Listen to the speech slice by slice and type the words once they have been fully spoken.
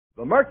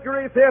The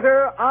Mercury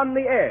Theater on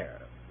the air.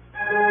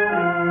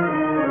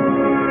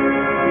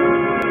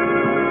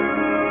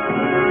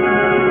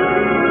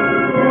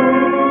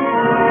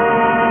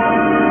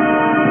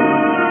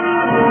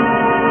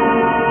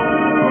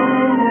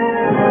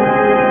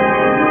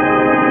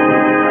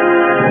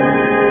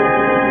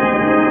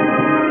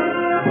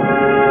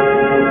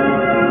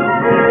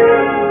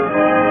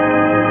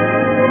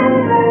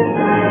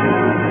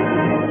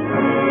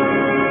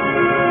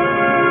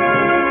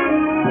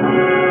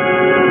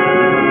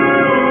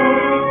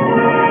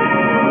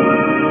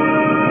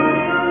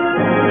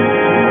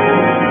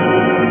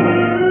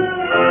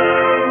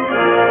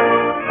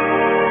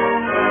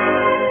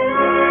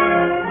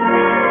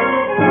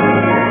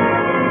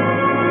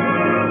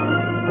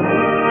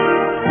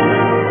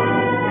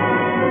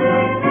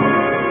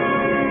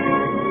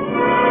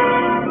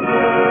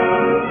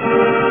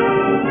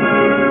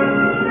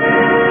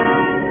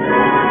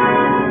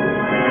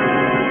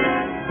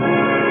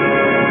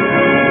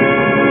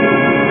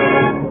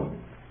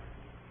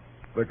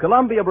 The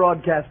Columbia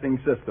Broadcasting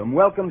System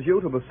welcomes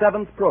you to the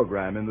 7th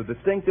program in the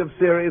distinctive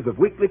series of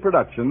weekly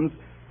productions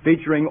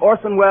featuring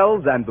Orson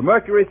Welles and the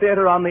Mercury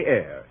Theater on the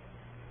air.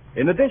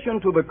 In addition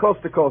to the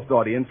coast-to-coast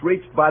audience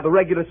reached by the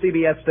regular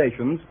CBS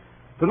stations,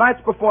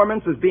 tonight's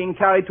performance is being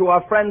carried to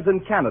our friends in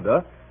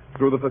Canada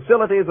through the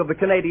facilities of the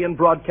Canadian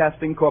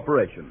Broadcasting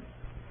Corporation.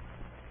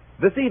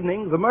 This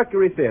evening, the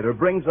Mercury Theater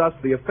brings us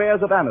The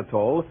Affairs of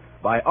Anatole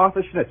by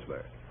Arthur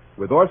Schnitzler,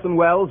 with Orson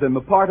Welles in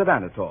the part of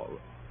Anatole.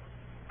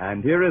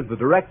 And here is the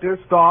director,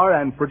 star,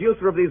 and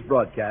producer of these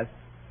broadcasts,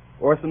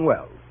 Orson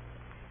Welles.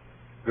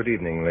 Good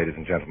evening, ladies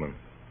and gentlemen.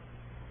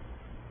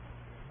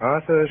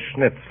 Arthur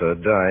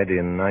Schnitzler died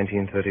in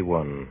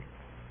 1931,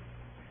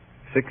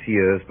 6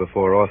 years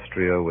before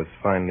Austria was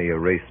finally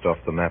erased off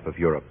the map of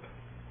Europe.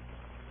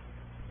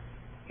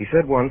 He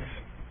said once,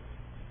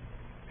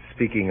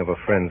 speaking of a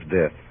friend's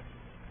death,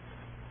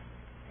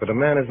 that a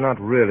man is not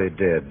really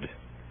dead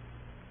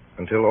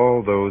until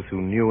all those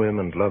who knew him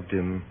and loved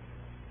him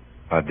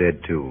are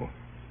dead too.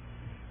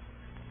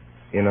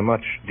 In a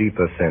much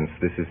deeper sense,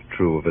 this is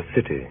true of a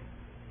city.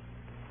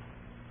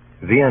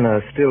 Vienna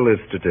still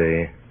lives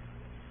today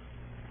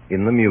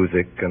in the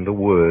music and the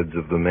words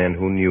of the men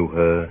who knew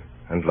her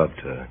and loved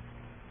her.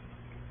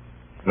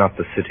 Not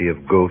the city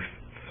of ghosts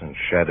and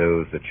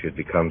shadows that she had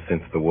become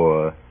since the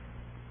war,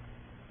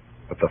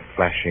 but the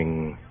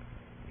flashing,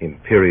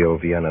 imperial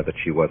Vienna that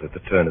she was at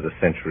the turn of the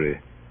century,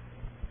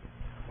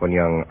 when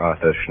young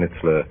Arthur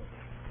Schnitzler,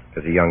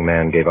 as a young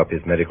man, gave up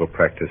his medical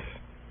practice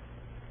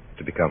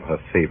to become her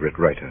favorite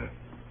writer.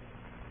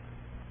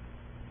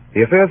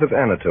 The Affairs of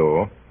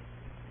Anatole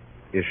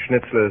is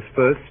Schnitzler's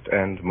first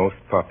and most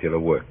popular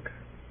work.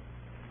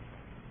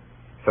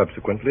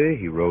 Subsequently,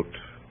 he wrote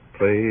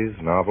plays,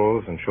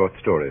 novels, and short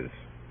stories.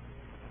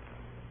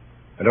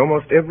 And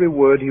almost every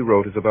word he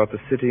wrote is about the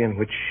city in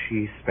which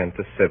he spent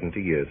the 70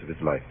 years of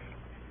his life.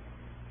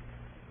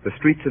 The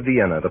streets of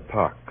Vienna, the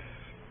parks,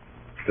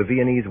 the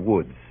Viennese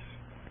woods.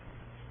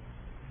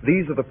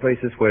 These are the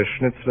places where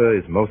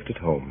Schnitzler is most at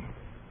home.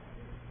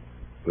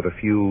 With a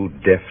few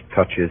deft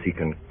touches, he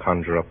can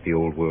conjure up the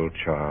old-world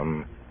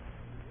charm,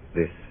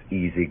 this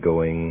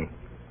easy-going,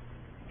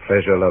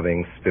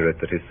 pleasure-loving spirit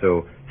that is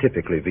so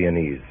typically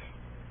Viennese.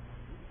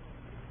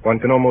 One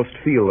can almost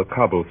feel the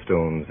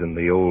cobblestones in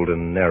the old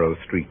and narrow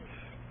streets.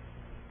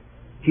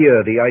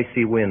 Hear the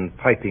icy wind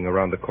piping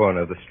around the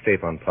corner of the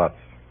Stephanplatz.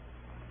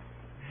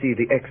 See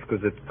the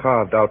exquisite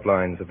carved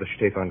outlines of the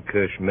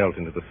Stephankirche melt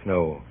into the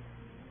snow.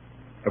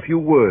 A few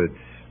words.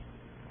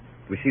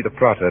 We see the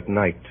Prater at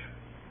night,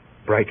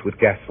 bright with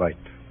gaslight.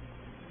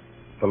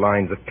 The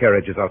lines of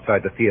carriages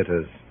outside the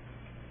theaters.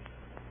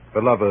 The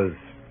lovers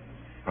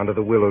under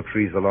the willow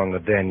trees along the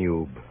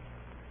Danube,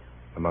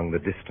 among the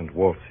distant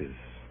waltzes.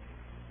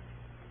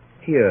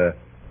 Here,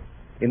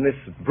 in this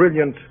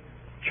brilliant,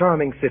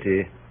 charming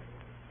city,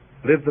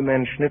 live the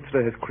men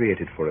Schnitzler has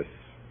created for us.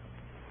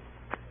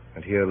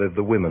 And here live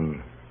the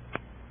women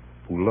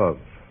who love,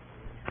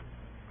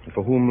 and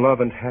for whom love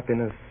and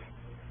happiness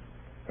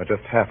are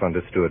just half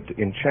understood,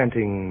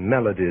 enchanting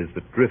melodies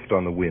that drift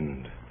on the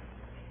wind,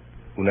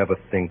 who never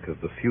think of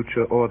the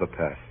future or the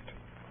past,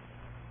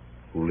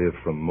 who live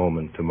from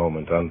moment to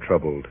moment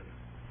untroubled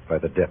by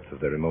the depth of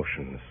their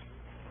emotions,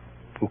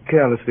 who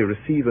carelessly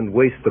receive and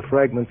waste the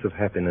fragments of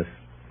happiness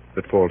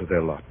that fall to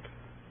their lot.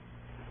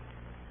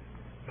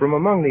 From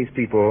among these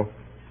people,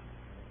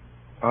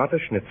 Arthur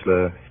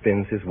Schnitzler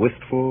spins his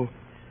wistful,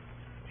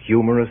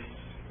 humorous,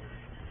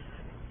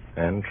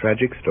 and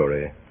tragic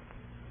story,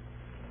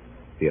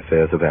 The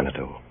Affairs of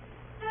Anatole.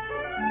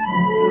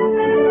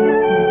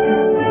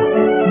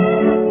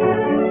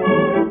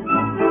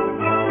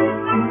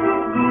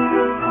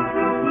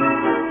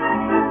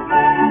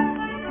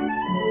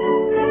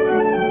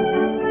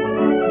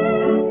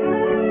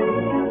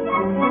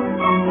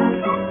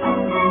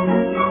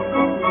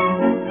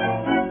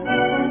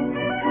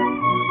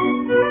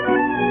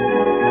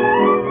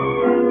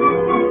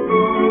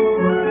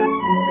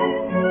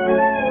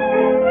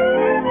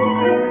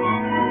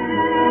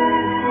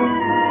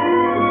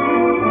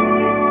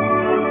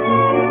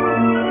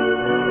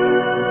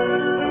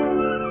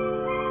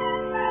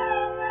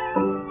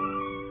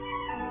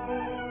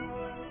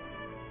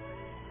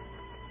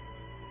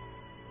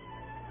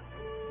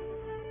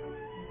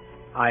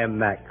 I am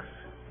Max.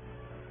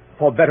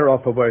 For better or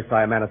for worse,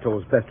 I am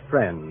Anatole's best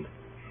friend.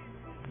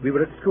 We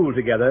were at school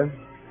together,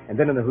 and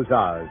then in the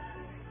Hussars.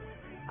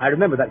 I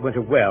remember that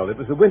winter well. It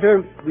was the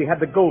winter we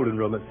had the Golden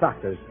Room at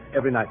Sacre's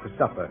every night for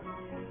supper.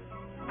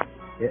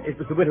 It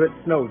was the winter it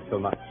snowed so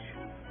much.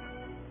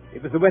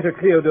 It was the winter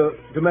Cleo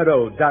de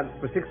Meraux danced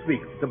for 6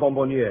 weeks at the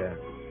Bonbonniere.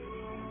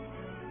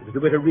 It was the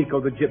winter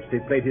Rico the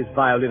Gypsy played his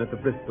violin at the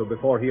Bristol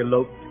before he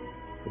eloped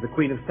with the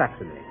Queen of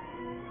Saxony.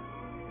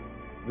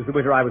 It was the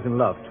winter I was in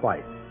love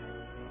twice,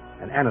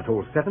 and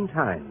Anatole 7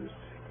 times.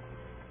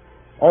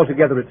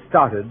 Altogether, it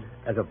started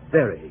as a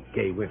very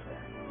gay winter.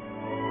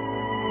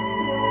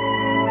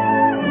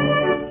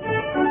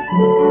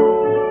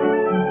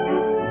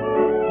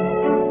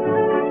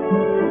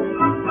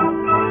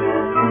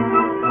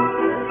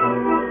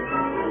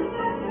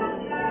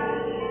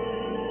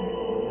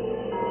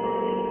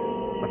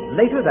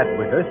 Later that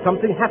winter,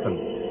 something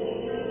happened.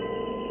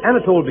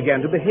 Anatole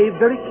began to behave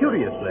very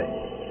curiously.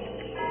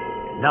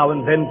 Now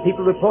and then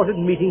people reported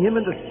meeting him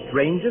in the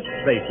strangest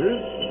places,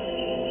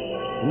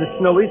 in the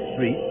snowy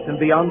streets and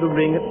beyond the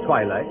ring at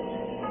twilight,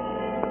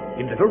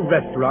 in little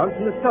restaurants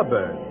in the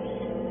suburbs.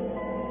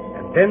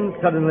 And then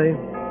suddenly,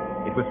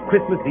 it was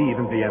Christmas Eve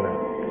in Vienna,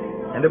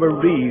 and there were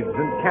wreaths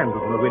and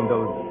candles in the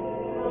windows,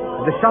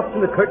 and the shops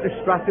in the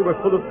Kirchnerstrasse were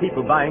full of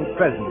people buying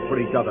presents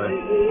for each other,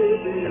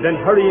 and then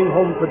hurrying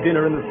home for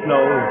dinner in the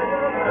snow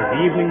as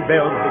the evening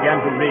bells began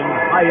to ring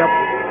high up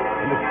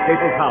in the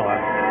Staple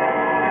Tower.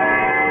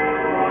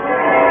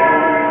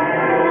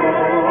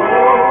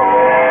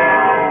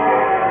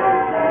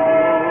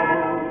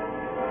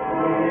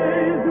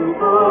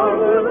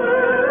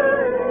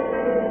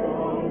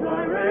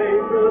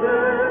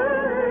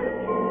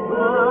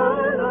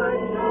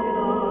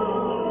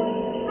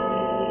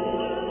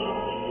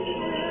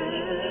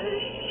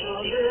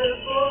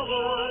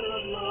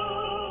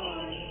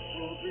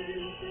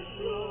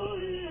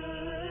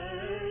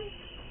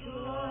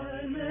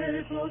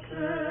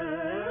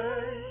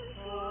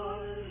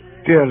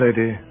 Dear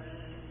lady.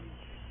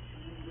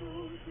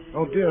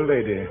 Oh, dear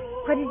lady.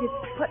 What is it?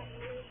 What?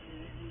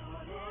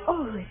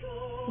 Oh, it's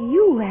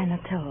you,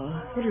 Anatole.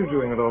 What are you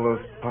doing with all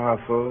those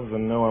parcels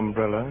and no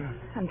umbrella?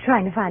 I'm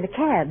trying to find a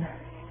cab.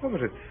 Oh,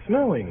 but it's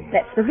snowing.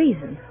 That's the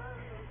reason.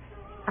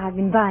 I've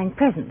been buying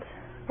presents.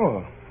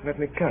 Oh, let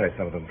me carry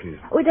some of them, please.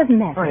 Oh, it doesn't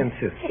matter. I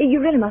insist. You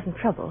really mustn't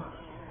trouble.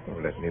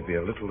 Oh, let me be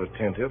a little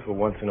attentive for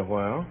once in a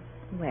while.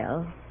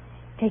 Well,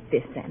 take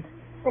this then.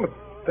 Oh, but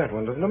that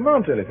one doesn't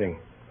amount to anything.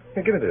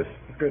 Here, give me this.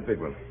 It's a great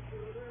big one.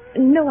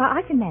 No,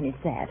 I can manage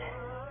that.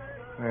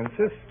 I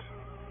insist.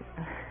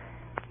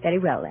 Very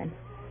well, then.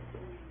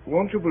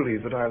 Won't you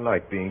believe that I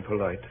like being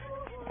polite?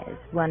 As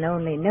one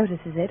only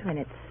notices it when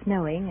it's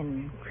snowing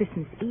and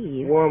Christmas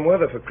Eve. Warm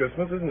weather for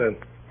Christmas, isn't it?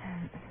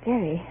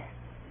 Very.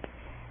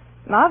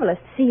 Marvelous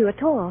to see you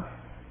at all.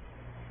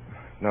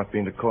 Not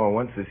been to call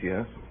once this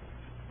year.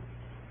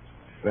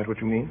 Is that what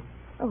you mean?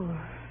 Oh,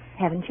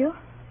 haven't you?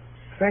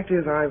 Fact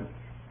is, I've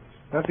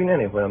not been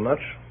anywhere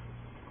much.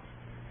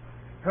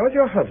 How is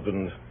your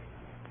husband?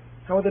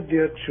 How are the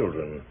dear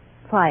children?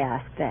 Why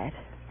ask that?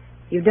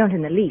 You don't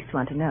in the least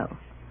want to know.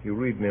 You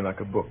read me like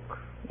a book.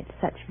 It's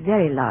such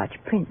very large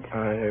print.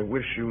 I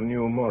wish you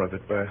knew more of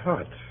it by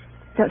heart.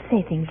 Don't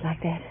say things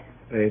like that.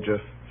 They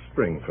just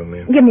spring from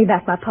me. Give me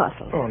back my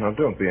parcel. Oh, now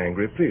don't be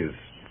angry, please.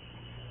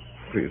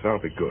 Please, I'll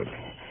be good.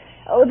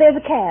 Oh, there's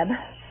a cab.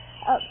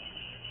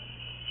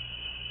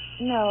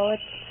 No,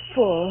 it's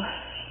full.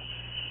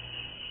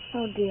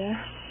 Oh,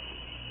 dear.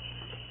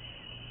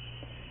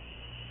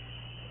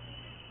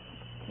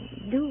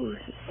 Do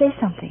say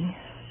something.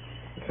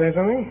 Say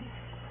something?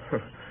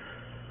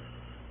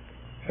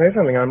 Say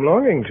something I'm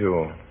longing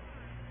to.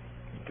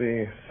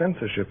 The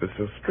censorship is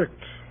so strict.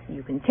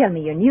 You can tell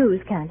me your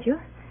news, can't you?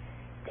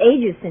 It's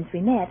ages since we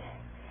met.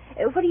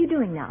 What are you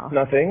doing now?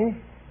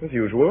 Nothing, as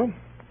usual.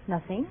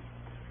 Nothing?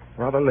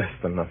 Rather less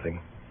than nothing.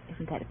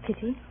 Isn't that a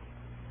pity?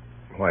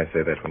 Why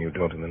say that when you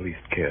don't in the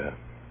least care?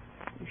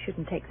 You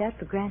shouldn't take that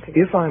for granted.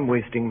 If I'm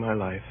wasting my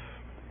life,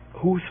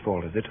 whose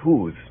fault is it?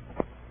 Whose?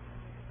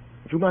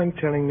 Would you mind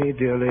telling me,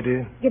 dear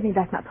lady? Give me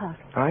back my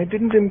parcel. I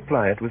didn't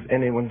imply it was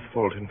anyone's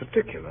fault in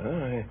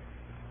particular.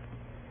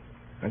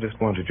 I just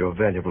wanted your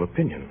valuable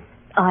opinion.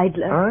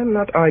 Idler? I'm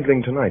not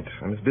idling tonight.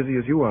 I'm as busy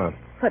as you are.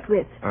 What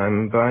with?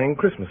 I'm buying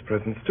Christmas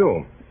presents,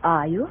 too.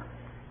 Are you?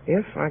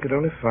 If I could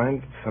only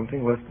find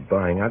something worth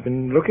buying. I've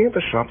been looking at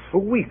the shops for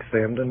weeks.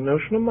 They haven't a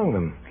notion among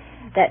them.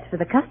 That's for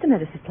the customer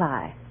to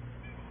supply.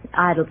 An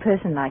idle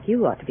person like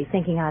you ought to be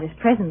thinking out his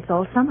presents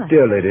all summer.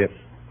 Dear lady,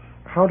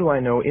 how do I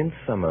know in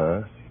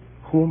summer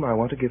whom I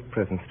want to give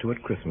presents to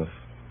at Christmas?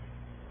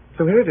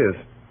 So here it is.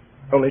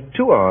 Only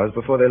 2 hours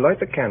before they light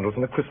the candles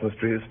and the Christmas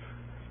trees.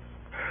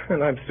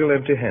 And I'm still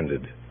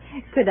empty-handed.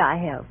 Could I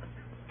help?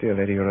 Dear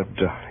lady, you're a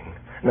darling.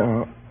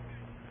 No,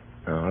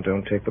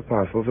 don't take the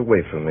parcels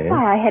away from me.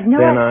 Why, I had no...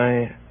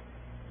 Then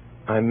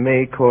I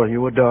may call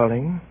you a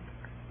darling.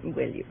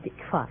 Will you be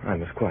quiet?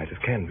 I'm as quiet as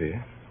can be.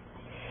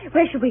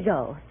 Where shall we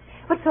go?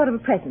 What sort of a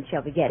present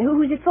shall we get?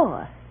 Who's it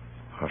for?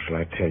 How shall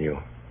I tell you?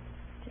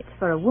 It's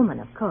for a woman,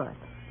 of course.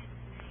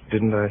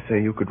 Didn't I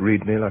say you could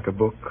read me like a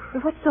book?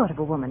 What sort of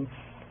a woman?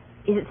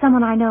 Is it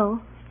someone I know?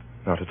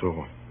 Not at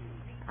all.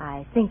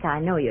 I think I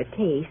know your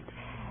taste.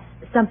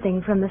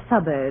 Something from the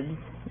suburbs.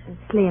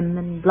 Slim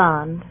and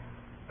blonde.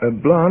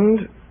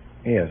 Blonde?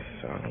 Yes,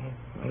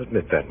 I'll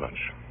admit that much.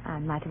 I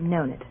might have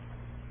known it.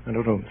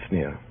 And don't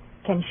sneer.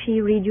 Can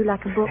she read you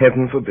like a book?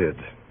 Heaven forbid.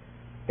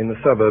 In the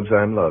suburbs,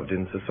 I am loved.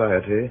 In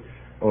society,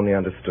 only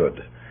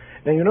understood.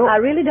 Now, you know... I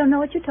really don't know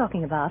what you're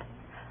talking about.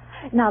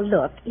 Now,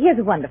 look, here's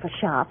a wonderful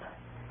shop.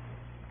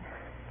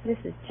 This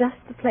is just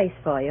the place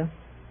for you.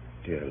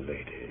 Dear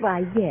lady.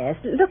 Why, yes.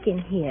 Look in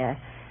here.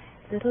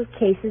 Little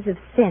cases of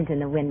scent in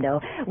the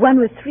window. One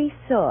with 3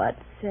 sorts.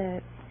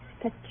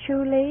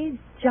 Patchouli,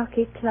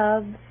 Jockey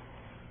Club,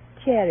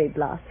 Cherry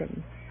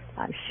Blossom.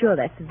 I'm sure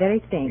that's the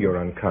very thing.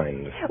 You're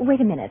unkind. Wait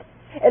a minute.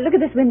 Look at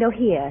this window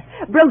here.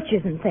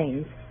 Brooches and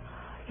things.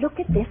 Look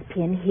at this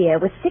pin here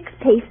with 6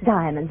 paste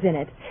diamonds in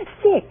it.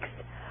 6!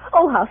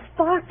 Oh, how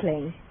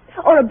sparkling.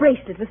 Or a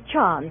bracelet with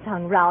charms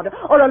hung round.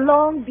 Or a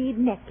long bead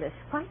necklace.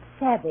 Quite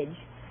savage.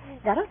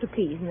 That ought to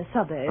please in the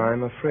suburbs.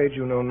 I'm afraid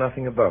you know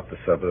nothing about the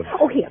suburbs.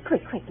 Oh, here,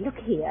 quick, look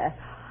here.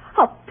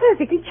 How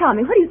perfectly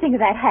charming. What do you think of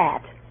that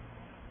hat?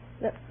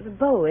 The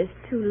bow is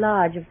too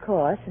large, of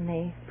course, and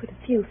they put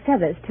a few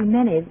feathers too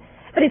many.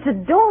 But it's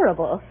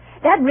adorable.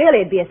 That really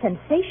would be a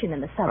sensation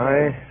in the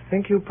suburbs. I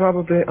think you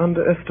probably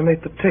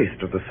underestimate the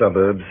taste of the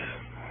suburbs.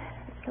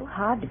 It's so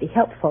hard to be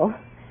helpful.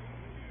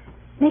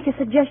 Make a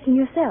suggestion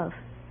yourself.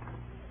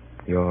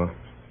 You're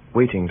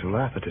waiting to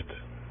laugh at it.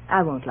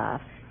 I won't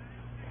laugh.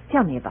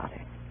 Tell me about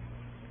her.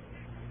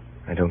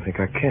 I don't think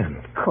I can.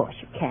 Of course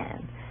you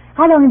can.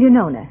 How long have you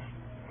known her?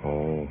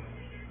 Oh,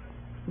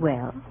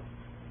 Well,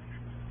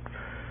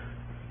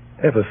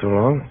 ever so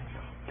long.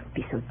 don't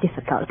be so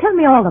difficult. Tell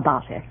me all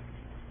about her.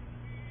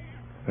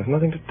 There's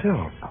nothing to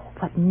tell. Oh,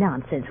 what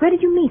nonsense. Where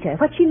did you meet her?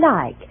 What's she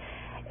like?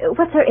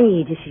 What's her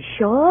age? Is she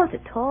short, or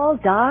tall,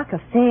 dark,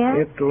 or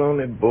fair? It'll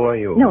only bore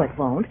you. No, it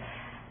won't.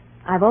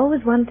 I've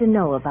always wanted to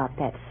know about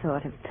that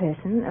sort of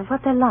person,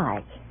 what they're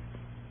like.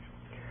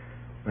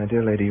 My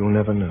dear lady, you'll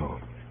never know.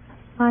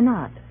 Why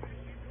not?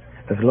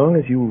 As long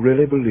as you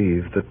really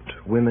believe that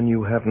women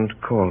you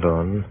haven't called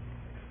on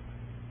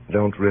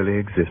don't really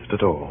exist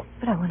at all.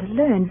 But I want to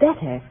learn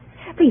better.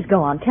 Please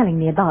go on telling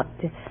me about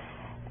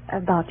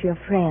your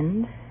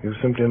friend. You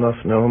simply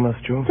must know,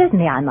 must you?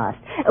 Certainly I must.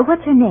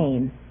 What's her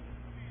name?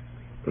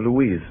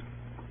 Louise.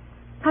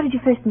 How did you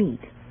first meet?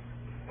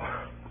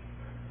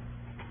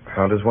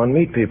 How does one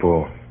meet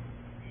people?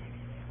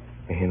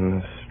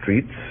 In the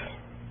streets?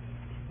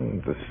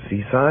 The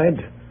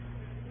seaside?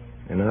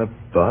 In a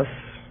bus?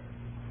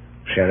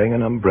 Sharing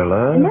an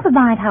umbrella? Never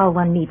mind how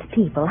one meets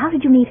people. How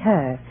did you meet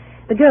her?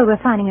 The girl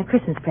we're finding a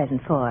Christmas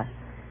present for.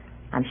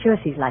 I'm sure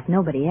she's like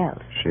nobody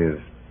else.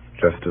 She's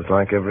just as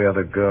like every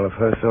other girl of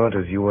her sort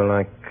as you were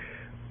like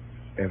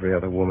every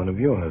other woman of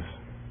yours.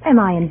 Am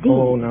I indeed?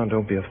 Oh, now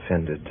don't be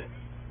offended.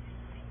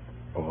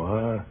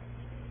 Or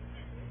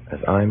as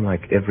I'm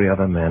like every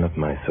other man of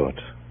my sort.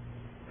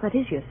 What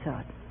is your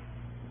sort?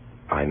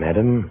 I,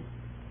 madam,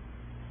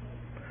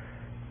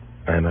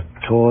 I'm a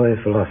toy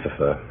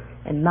philosopher.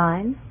 And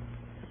mine?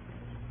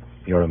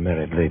 You're a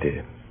married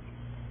lady.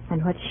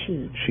 And what's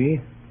she?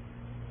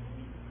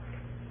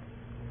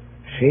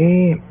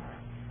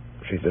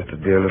 She's just a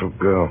dear little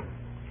girl.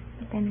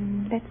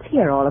 Then let's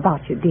hear all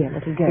about your dear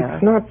little girl.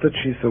 It's not that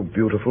she's so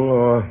beautiful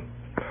or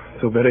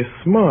so very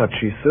smart.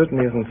 She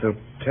certainly isn't so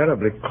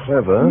terribly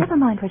clever. Never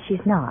mind what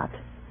she's not.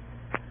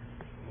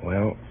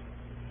 Well,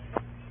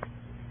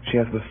 she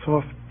has the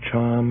soft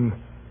charm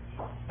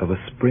of a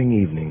spring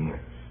evening,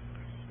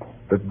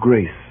 the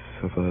grace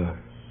of a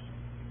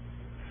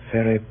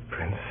fairy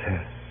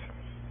princess,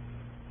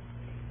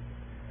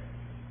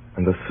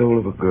 and the soul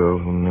of a girl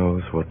who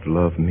knows what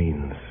love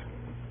means.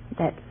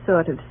 That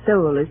sort of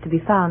soul is to be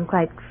found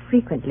quite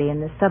frequently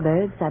in the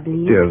suburbs, I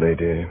believe. Dear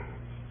lady.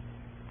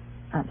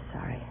 I'm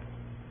sorry.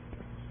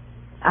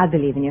 I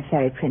believe in your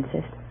fairy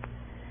princess.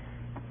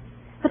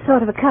 What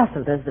sort of a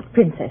castle does the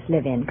princess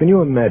live in? Can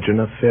you imagine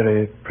a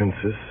fairy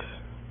princess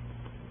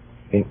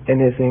in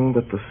anything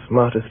but the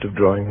smartest of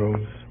drawing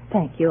rooms?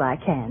 Thank you, I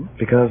can.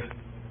 Because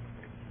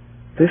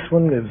this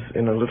one lives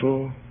in a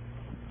little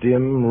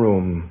dim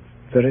room,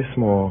 very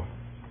small,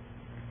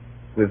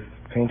 with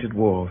painted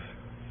walls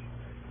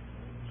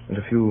and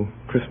a few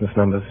Christmas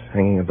numbers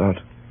hanging about,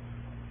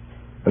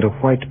 and a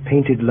white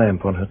painted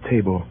lamp on her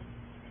table.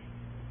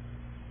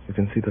 You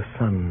can see the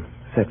sun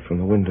set from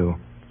the window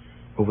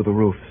over the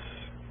roofs,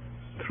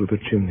 through the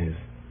chimneys.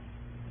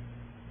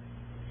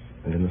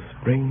 And in the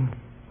spring,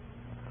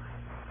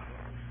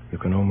 you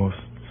can almost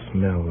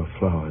smell the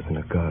flowers in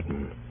a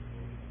garden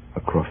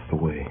across the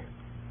way.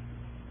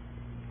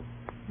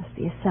 Must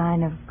be a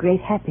sign of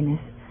great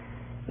happiness,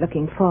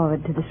 looking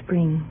forward to the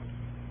spring.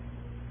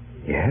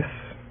 Yes.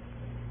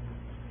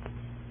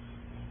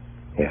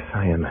 Yes,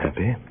 I am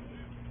happy.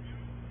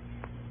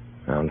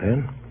 Now and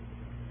then.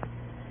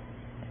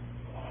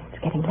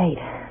 It's getting late.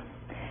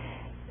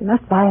 We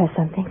must buy her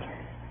something.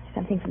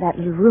 Something for that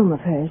little room of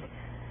hers.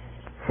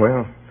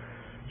 Well,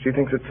 she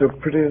thinks it's so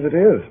pretty as it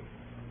is.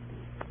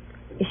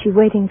 Is she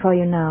waiting for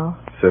you now?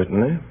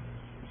 Certainly.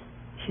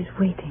 She's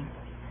waiting.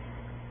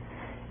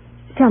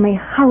 Tell me,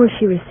 how will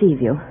she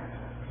receive you?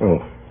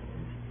 Oh.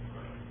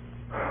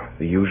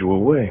 The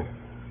usual way.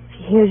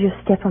 She hears your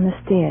step on the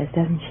stairs,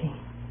 doesn't she?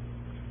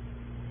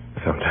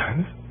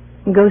 Sometimes.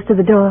 And goes to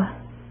the door.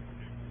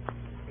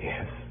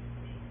 Yes.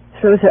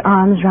 Throws her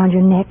arms round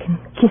your neck and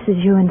kisses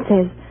you and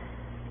says...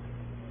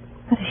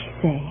 What does she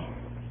say?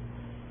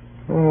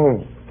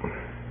 Oh.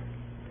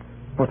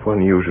 What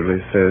one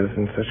usually says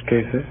in such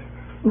cases.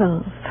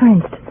 Well, for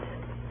instance.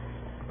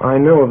 I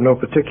know of no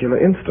particular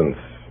instance.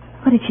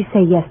 What did she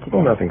say yesterday?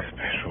 Oh, nothing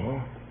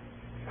special.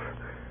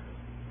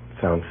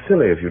 It sounds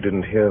silly if you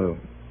didn't hear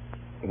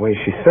the way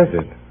she says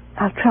it.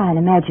 I'll try and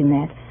imagine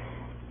that.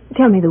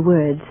 Tell me the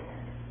words.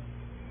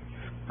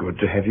 It's good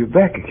to have you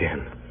back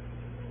again.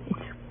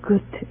 It's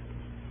good to...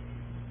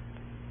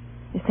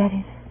 Is that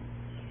it?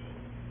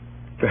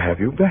 To have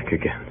you back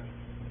again.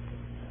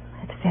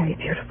 That's very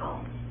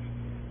beautiful.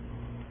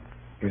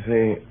 You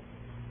see,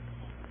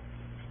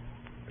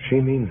 she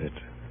means it.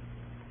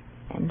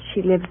 And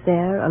she lives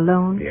there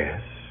alone?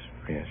 Yes,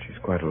 she's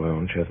quite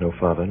alone. She has no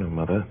father, no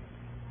mother.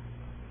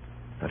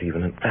 Not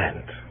even an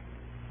aunt.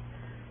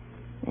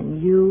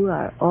 And you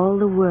are all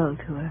the world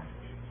to her.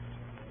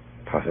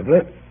 Possibly.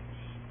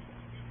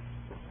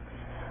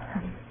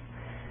 I'm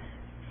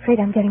afraid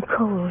I'm getting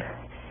cold.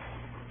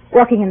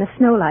 Walking in the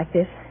snow like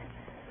this.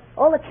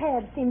 All the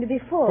cabs seem to be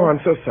full. Oh,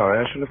 I'm so sorry.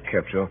 I should have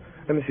kept you.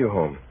 Let me see you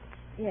home.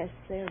 Yes,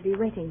 they'll be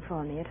waiting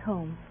for me at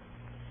home.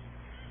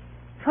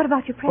 What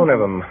about your present? Oh,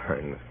 never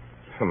mind.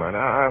 Never mind.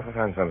 I'll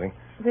find something.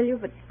 Will you?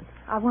 But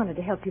I wanted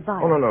to help you buy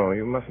it. Oh, no.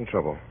 You mustn't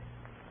trouble.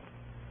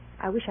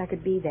 I wish I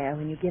could be there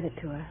when you give it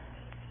to her.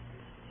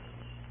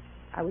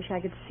 I wish I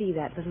could see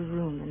that little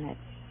room and that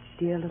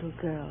dear little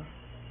girl.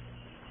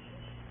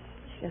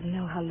 She doesn't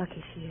know how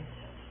lucky she is.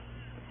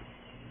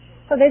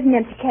 Oh, there's an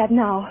empty cab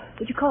now.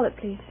 Would you call it,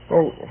 please?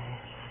 Oh,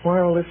 why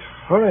all this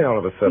hurry all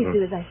of a sudden? Please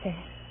do as I say.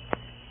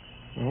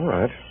 All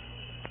right.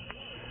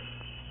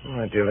 All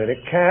right, dear lady.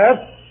 Cab!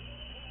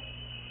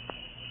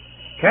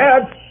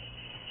 Cab!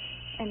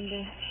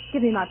 And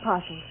give me my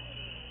parcels.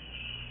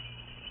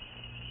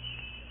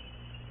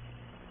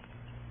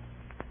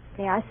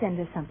 May I send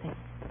her something?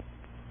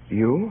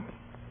 You?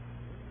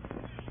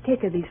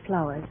 Take her these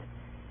flowers.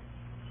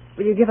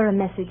 Will you give her a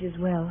message as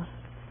well?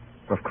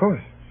 Of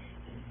course.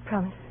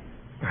 Promise.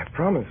 I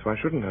promise. Why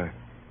shouldn't I?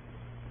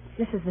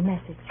 This is the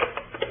message.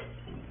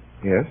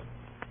 Yes?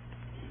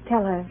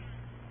 Tell her,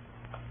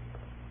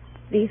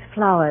 these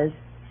flowers,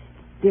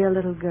 dear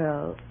little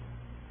girl,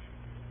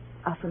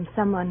 are from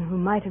someone who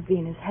might have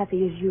been as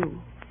happy as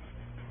you,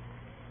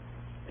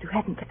 but who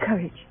hadn't the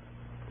courage.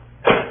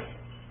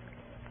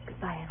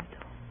 Goodbye, Anatole.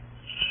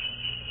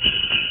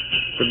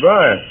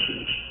 Goodbye.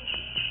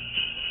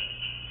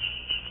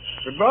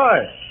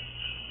 Goodbye.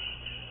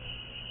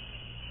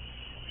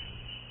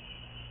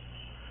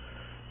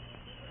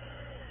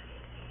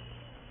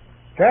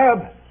 Cab.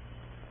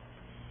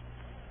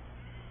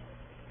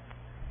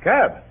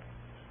 Cab.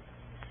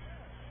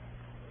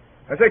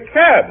 I say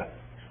cab.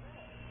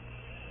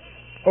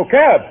 Oh,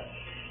 cab.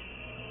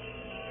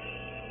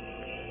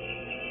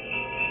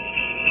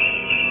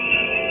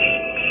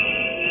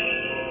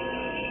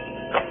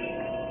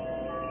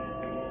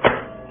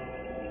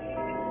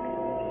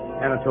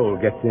 Anatole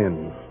gets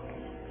in.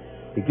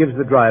 He gives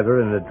the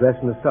driver an address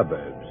in the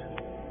suburbs.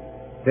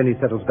 Then he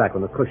settles back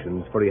on the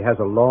cushions, for he has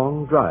a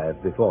long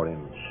drive before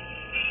him.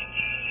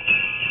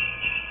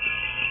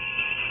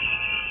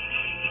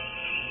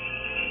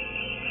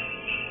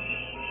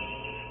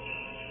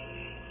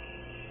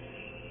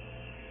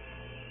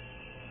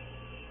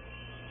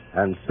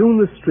 And soon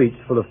the streets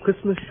full of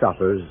Christmas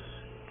shoppers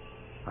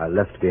are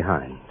left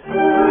behind.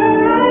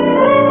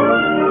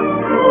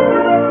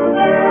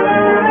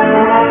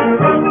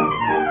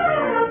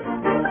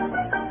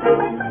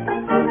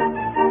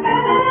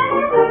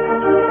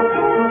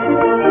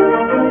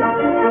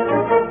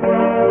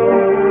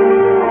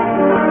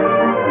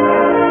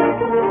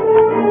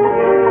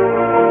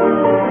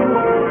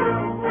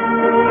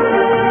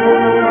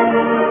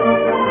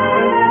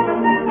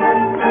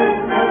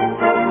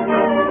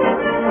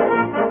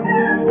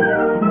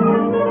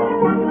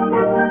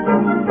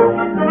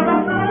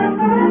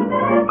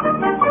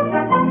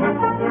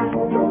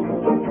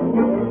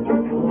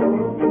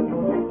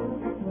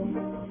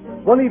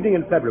 One evening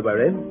in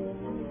February,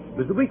 it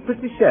was the week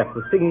Pretty Chef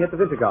was singing at the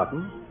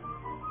Wintergarten.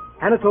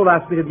 Anatole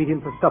asked me to meet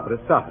him for supper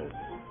at Sarter's.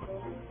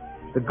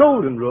 The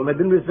golden room had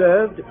been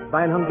reserved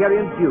by an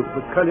Hungarian duke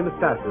with curly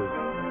mustaches,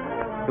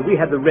 so we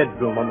had the red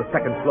room on the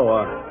second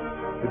floor,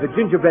 with the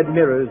gingerbread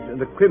mirrors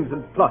and the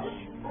crimson plush.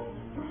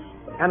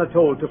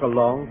 Anatole took a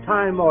long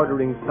time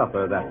ordering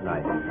supper that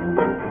night.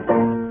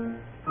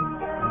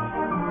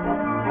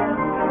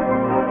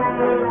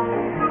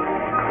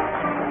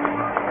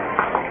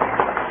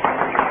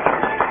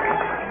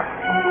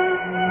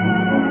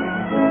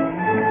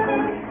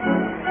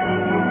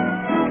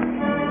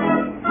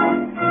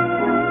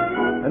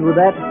 And with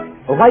that,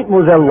 a white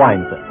Moselle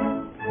wine, sir.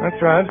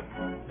 That's right.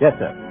 Yes,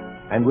 sir.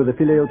 And with a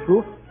filet au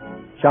truffe,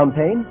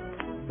 champagne.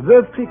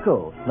 Veuve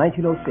Clicquot,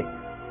 1906.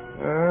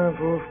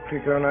 Veuve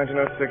Clicquot,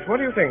 1906. What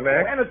do you think,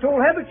 Max?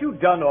 Anatole, haven't you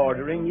done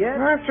ordering yet?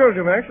 I've told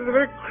you, Max, it's a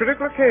very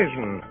critical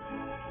occasion.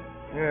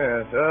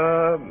 Yes,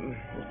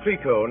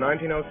 Clicquot,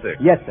 1906.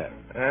 Yes, sir.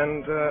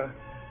 And,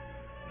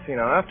 see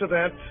now, after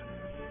that,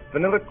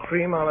 vanilla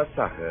cream a la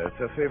Sacher. It's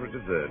her favorite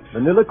dessert.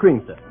 Vanilla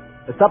cream, sir.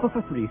 A supper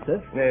for 3, sir.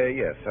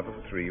 Yes, supper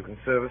for 3. You can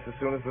serve us as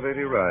soon as the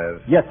lady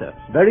arrives. Yes, sir.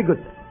 Very good,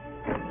 sir.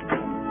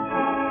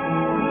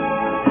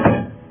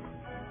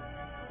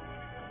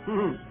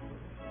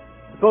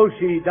 Suppose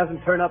she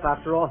doesn't turn up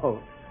after all.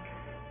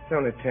 It's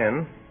only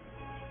 10.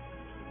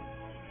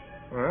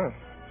 Well,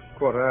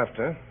 quarter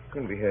after.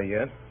 Couldn't be here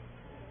yet.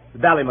 The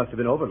ballet must have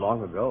been over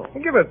long ago.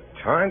 Well, give her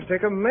time to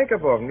take her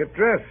makeup off and get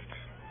dressed.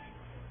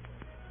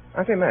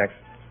 I say, Max,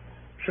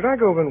 should I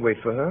go over and wait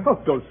for her?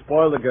 Oh, don't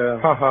spoil the girl.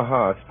 Ha, ha,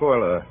 ha.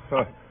 Spoiler.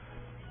 Huh.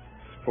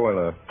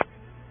 Spoiler.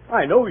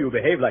 I know you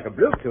behave like a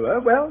brute to her.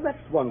 Well, that's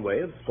one way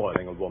of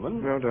spoiling a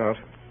woman. No doubt.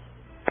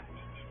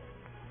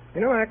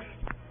 You know, Max,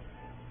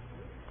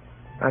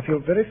 I feel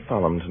very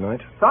solemn tonight.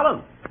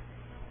 Solemn.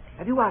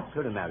 Have you asked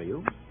her to marry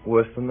you?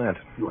 Worse than that.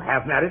 You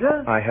have married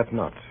her? I have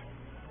not.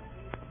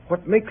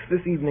 What makes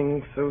this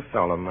evening so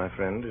solemn, my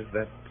friend, is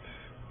that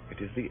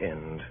it is the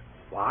end.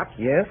 What?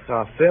 Yes,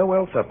 our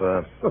farewell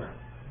supper.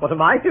 What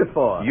am I here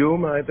for? You,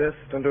 my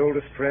best and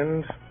oldest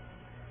friend,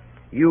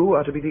 you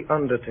are to be the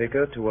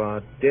undertaker to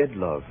our dead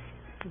love.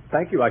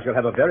 Thank you. I shall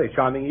have a very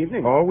charming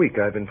evening. All week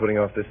I've been putting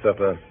off this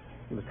supper.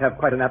 You must have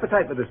quite an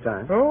appetite for this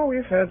time. Oh,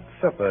 we've had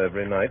supper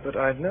every night, but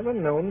I've never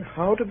known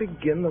how to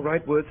begin the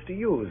right words to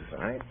use.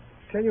 I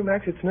tell you,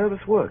 Max, it's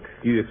nervous work.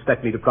 Do you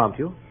expect me to prompt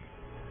you?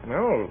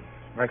 No,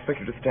 I expect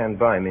you to stand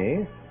by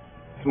me,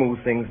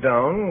 smooth things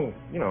down,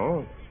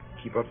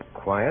 keep up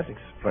quiet,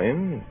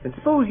 explain. Then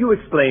suppose you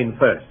explain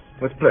first.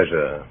 With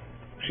pleasure.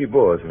 She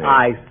bores me.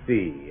 I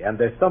see. And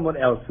there's someone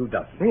else who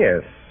doesn't.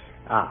 Yes.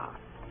 Ah.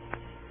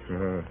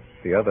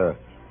 The other.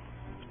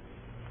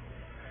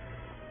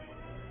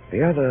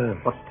 The other...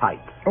 What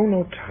type? Oh,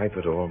 no type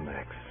at all,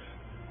 Max.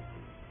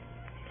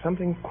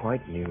 Something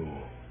quite new.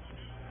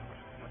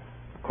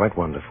 Quite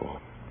wonderful.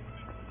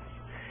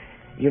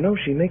 You know,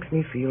 she makes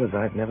me feel as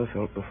I've never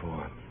felt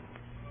before.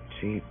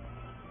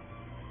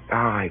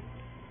 I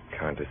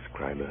can't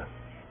describe her.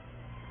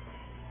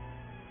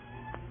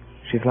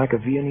 She's like a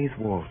Viennese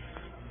waltz.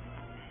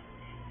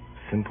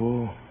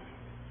 Simple,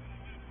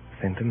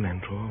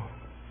 sentimental,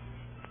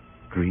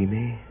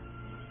 dreamy.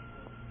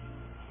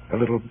 A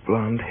little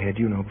blonde head,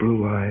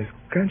 blue eyes.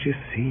 Can't you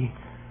see?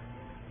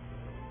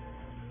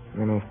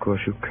 No, of course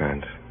you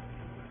can't.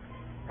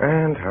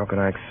 And how can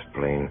I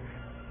explain?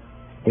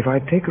 If I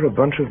take her a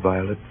bunch of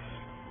violets,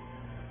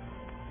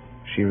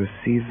 she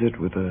receives it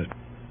with a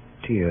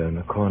tear in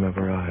the corner of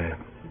her eye.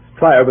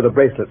 Try her with a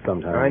bracelet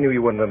sometime. I knew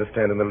you wouldn't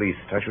understand in the least.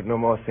 I should no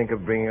more think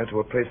of bringing her to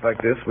a place like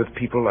this with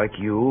people like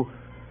you.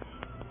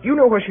 You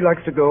know where she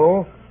likes to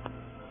go?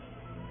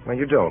 Well,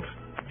 you don't.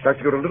 She likes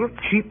to go to little,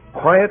 cheap,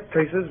 quiet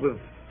places with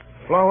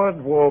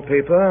flowered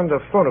wallpaper and a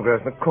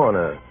phonograph in the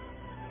corner.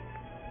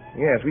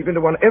 Yes, we've been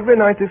to one every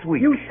night this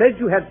week. You said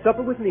you had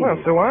supper with me.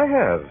 Well, so I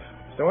have.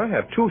 So I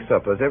have 2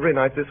 suppers every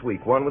night this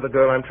week. One with a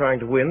girl I'm trying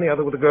to win, the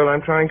other with a girl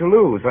I'm trying to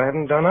lose. I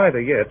haven't done either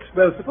yet.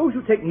 Well, suppose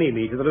you take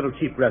Mimi to the little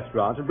cheap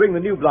restaurant and bring the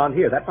new blonde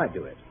here. That might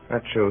do it.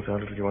 That shows how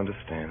little you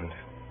understand.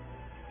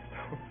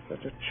 Oh,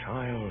 such a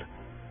child.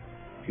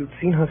 If you'd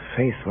seen her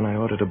face when I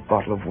ordered a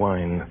bottle of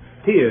wine.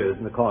 Tears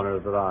in the corner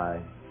of her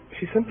eye.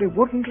 She simply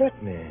wouldn't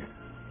let me.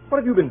 What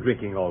have you been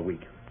drinking all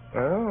week?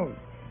 Well,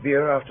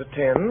 beer after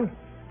 10.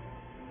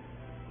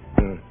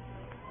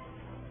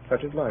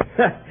 Such is life.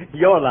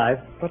 Your life.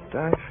 But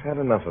I've had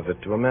enough of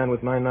it. To a man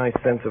with my nice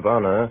sense of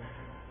honor.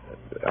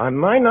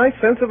 My nice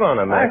sense of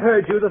honor, Max. I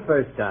heard you the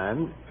first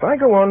time. If I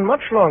go on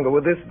much longer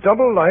with this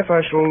double life,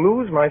 I shall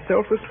lose my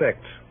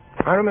self-respect.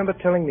 I remember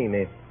telling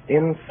Mimi,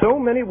 in so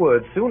many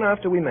words, soon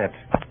after we met,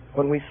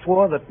 when we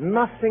swore that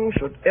nothing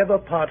should ever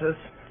part us.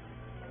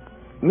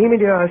 Mimi,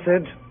 dear, I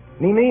said,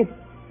 Mimi,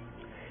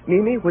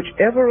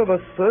 whichever of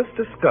us first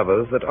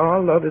discovers that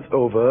our love is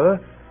over,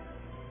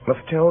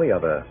 must tell the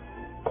other.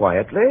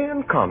 Quietly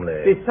and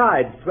calmly.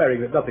 Besides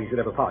swearing that nothing should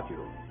ever part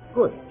you.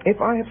 Good.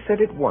 If I have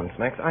said it once,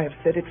 Max, I have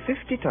said it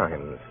 50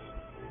 times.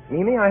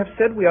 Mimi, I have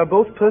said we are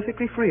both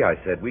perfectly free, I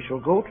said. We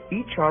shall go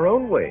each our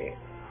own way.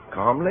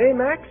 Calmly,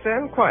 Max,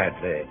 and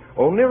quietly.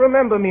 Only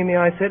remember, Mimi,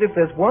 I said, if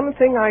there's one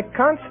thing I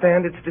can't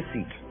stand, it's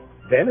deceit.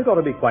 Then it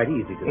ought to be quite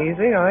easy to...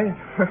 Easy?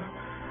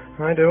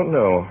 I don't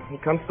know.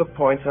 It comes to the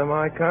point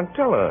somehow I can't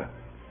tell her.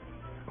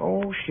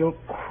 Oh, she'll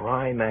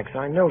cry, Max.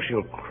 I know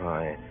she'll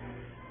cry.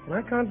 And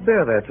I can't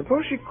bear that.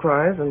 Suppose she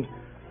cries and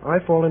I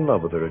fall in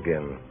love with her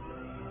again.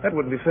 That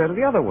wouldn't be fair to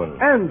the other one.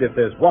 And if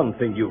there's one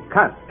thing you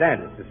can't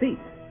stand, it's deceit.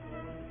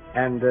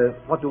 And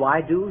what do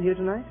I do here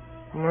tonight?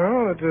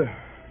 Well, it'd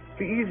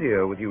be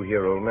easier with you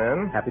here, old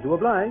man. Happy to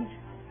oblige.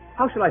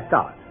 How shall I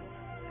start?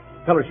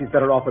 Tell her she's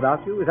better off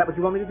without you? Is that what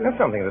you want me to do? That's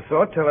something of the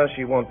sort. Tell her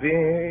she won't be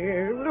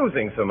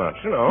losing so much,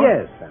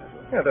 Yes,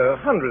 Anatole. Yeah, there are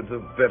hundreds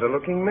of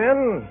better-looking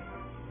men.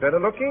 Better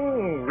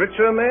looking,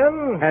 richer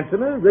men?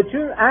 Handsomer,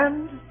 richer,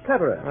 and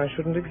cleverer. I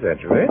shouldn't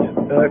exaggerate.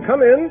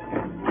 Come in.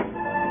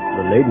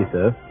 The lady,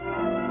 sir.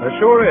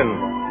 Sure in.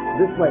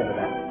 This way,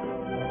 madame.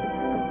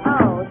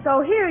 Oh,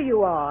 so here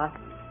you are.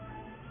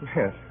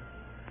 Yes.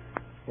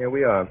 Here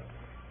we are.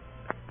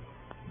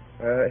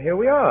 Here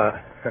we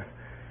are.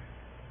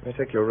 Let me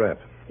take your wrap.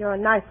 You're a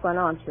nice one,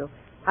 aren't you?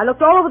 I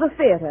looked all over the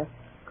theater.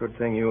 Good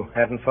thing you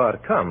hadn't far to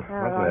come,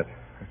 wasn't it?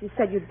 You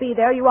said you'd be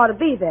there. You ought to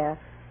be there.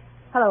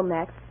 Hello,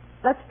 Max.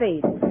 Let's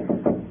feed.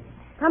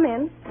 Come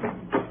in.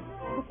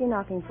 What's he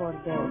knocking for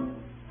today?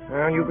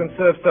 Well, you can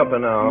serve supper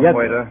now, Yes,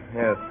 waiter.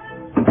 Yes.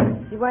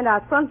 You weren't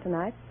out front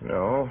tonight.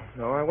 No,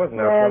 I wasn't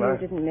out Well,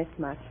 front. you didn't miss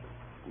much.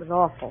 It was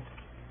awful.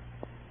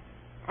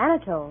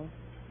 Anatole,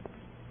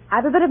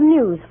 I've a bit of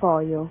news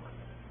for you.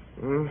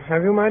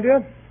 Have you, my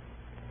dear?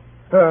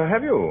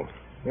 Have you?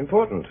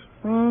 Important.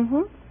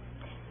 Mm-hmm.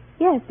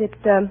 Yes, it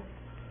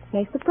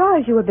may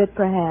surprise you a bit,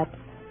 perhaps.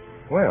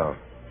 Well,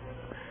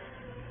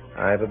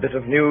 I have a bit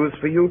of news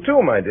for you,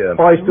 too, my dear.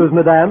 Oysters,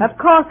 madame. Of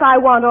course I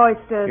want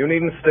oysters. You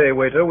needn't stay,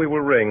 waiter. We will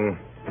ring.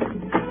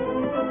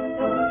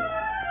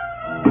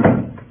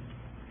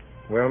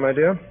 Well, my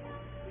dear?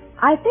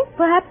 I think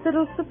perhaps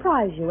it'll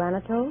surprise you,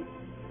 Anatole.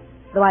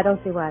 Though I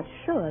don't see why it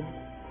should.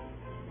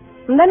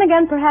 And then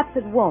again, perhaps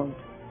it won't.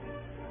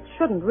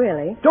 Shouldn't,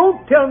 really.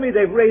 Don't tell me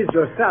they've raised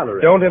your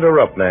salary. Don't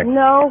interrupt, Max.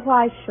 No,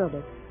 why should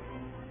it?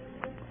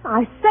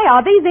 I say,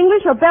 are these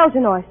English or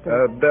Belgian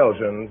oysters?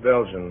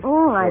 Belgian.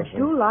 Oh, I Orson.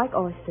 do like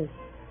oysters.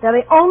 They're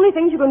the only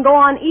things you can go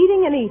on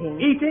eating and eating.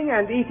 Eating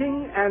and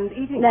eating and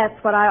eating.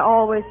 That's what I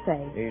always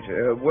say. Eat.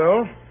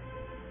 Well,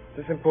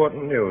 this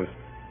important news.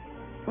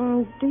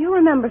 Do you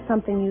remember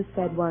something you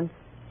said once?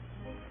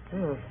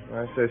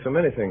 I say so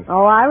many things.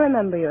 Oh, I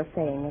remember your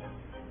saying it.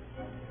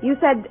 You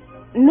said,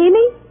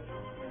 Mimi?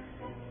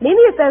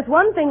 Mimi, if there's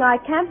one thing I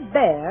can't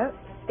bear,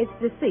 it's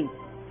deceit.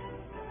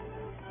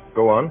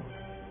 Go on.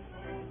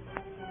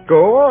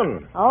 Go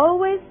on.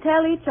 Always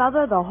tell each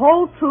other the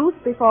whole truth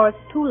before it's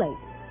too late.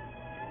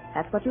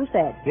 That's what you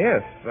said.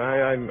 Yes,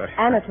 I'm...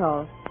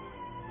 Anatole,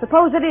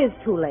 suppose it is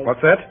too late.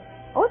 What's that?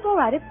 Oh, it's all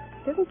right. It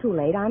isn't too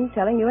late. I'm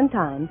telling you in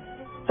time.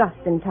 Just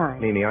in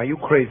time. Mimi, are you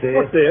crazy?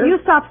 What's this? You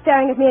stop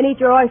staring at me and eat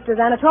your oysters,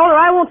 Anatole, or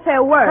I won't say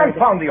a word.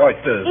 Confound the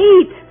oysters.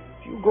 Eat!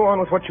 If you go on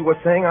with what you were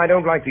saying, I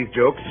don't like these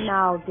jokes.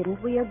 Now,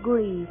 didn't we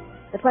agree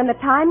that when the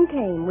time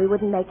came, we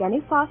wouldn't make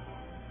any fuss?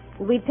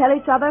 We'd tell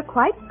each other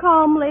quite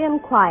calmly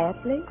and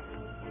quietly.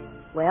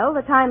 Well,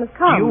 the time has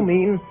come. Do you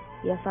mean...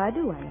 Yes, I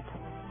do, Anatole.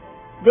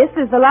 This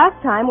is the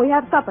last time we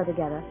have supper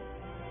together.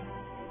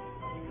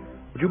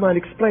 Would you mind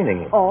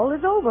explaining? All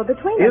is over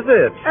between Is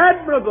us. it?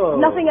 Admirable.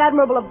 Nothing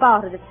admirable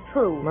about it. It's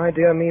true. My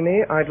dear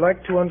Mimi, I'd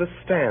like to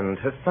understand.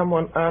 Has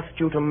someone asked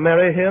you to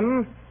marry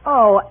him?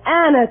 Oh,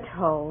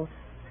 Anatole.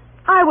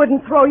 I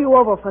wouldn't throw you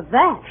over for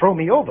that. Throw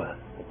me over.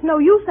 It's no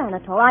use,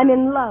 Anatole. I'm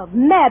in love.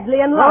 Madly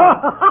in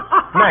love.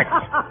 Max,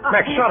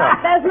 shut up.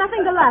 There's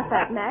nothing to laugh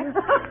at, Max.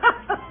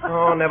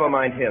 Oh, never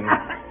mind him.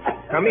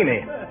 Now,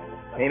 Mimi,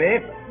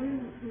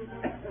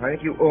 I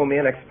think you owe me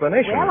an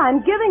explanation. Well, I'm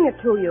giving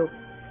it to you.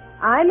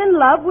 I'm in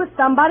love with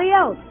somebody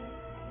else.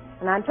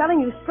 And I'm telling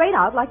you straight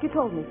out like you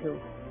told me to.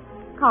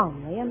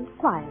 Calmly and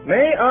quietly.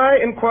 May I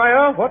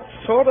inquire what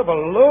sort of a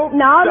low...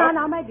 No,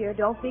 my dear,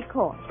 don't be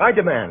coarse. I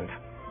demand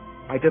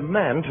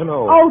to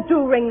know. Oh,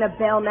 do ring the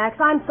bell, Max.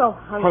 I'm so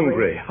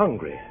hungry.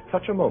 Hungry.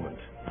 Such a moment.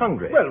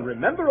 Hungry. Well,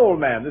 remember, old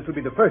man, this will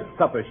be the first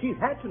supper she's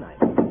had tonight.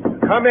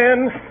 Come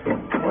in.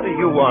 What do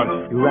you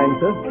want? You rang,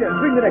 sir? Yes,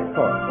 bring the next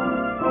course.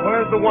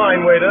 Where's the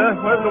wine, waiter?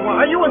 Where's the wine?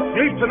 Are you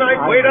asleep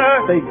tonight,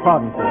 waiter? Beg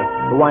pardon, sir.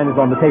 The wine is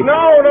on the table.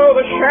 No,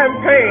 the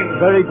champagne.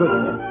 Very good,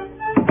 sir.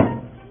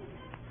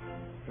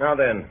 Now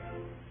then,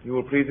 you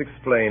will please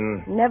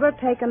explain. Never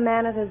take a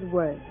man at his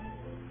word.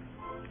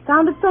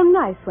 Sounded so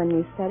nice when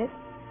you said it.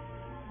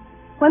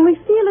 When we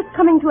feel it's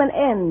coming to an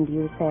end,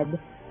 you said,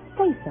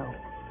 say so.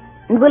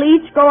 And we'll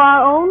each go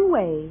our own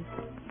way,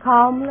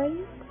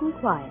 calmly and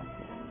quietly.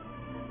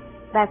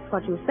 That's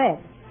what you said.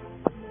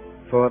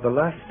 For the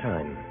last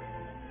time.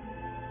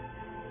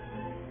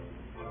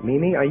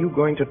 Mimi, are you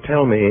going to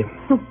tell me?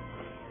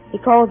 He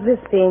calls this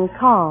being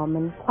calm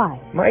and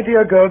quiet. My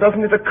dear girl,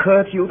 doesn't it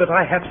occur to you that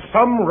I have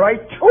some right...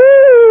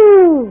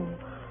 Ooh!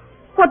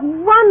 What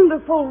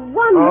wonderful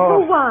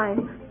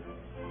wine.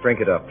 Drink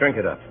it up.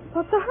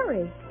 What's the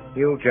hurry?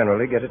 You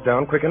generally get it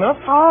down quick enough.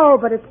 Oh,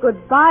 but it's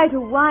goodbye to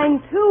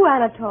wine too,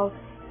 Anatole.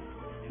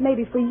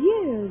 Maybe for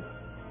years.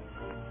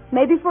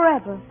 Maybe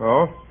forever.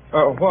 Oh?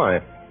 Why?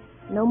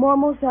 No more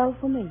Moselle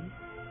for me.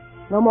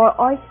 No more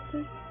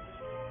oysters.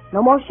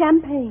 No more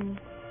champagne.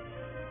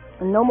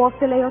 And no more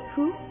filet au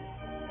trou.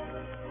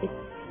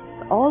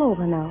 It's all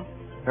over now.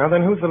 Now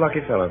then, who's the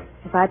lucky fellow?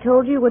 If I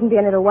told you, you wouldn't be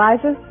any the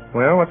wiser.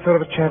 Well, what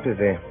sort of a chap is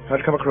he? How'd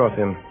you come across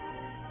him?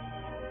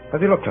 What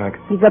does he look like?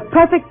 He's a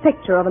perfect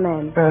picture of a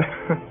man.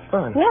 It's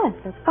fine. Yes,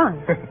 that's fine.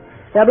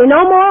 There'll be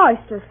no more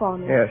oysters for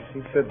me. Yes,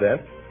 he said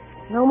that.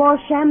 No more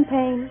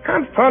champagne.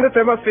 Confound it,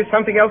 there must be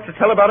something else to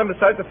tell about him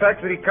besides the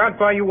fact that he can't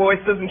buy you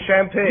oysters and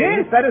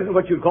champagne. Yes, that isn't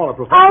what you'd call a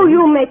profession. Oh,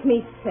 you make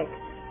me sick.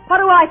 What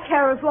do I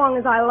care as long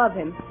as I love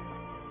him?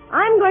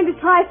 I'm going to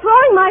try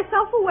throwing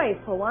myself away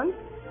for once.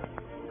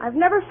 I've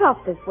never felt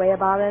this way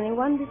about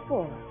anyone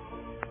before.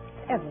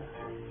 Ever.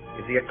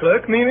 Is he a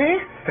clerk, Mimi?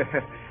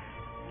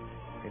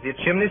 Is he a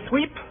chimney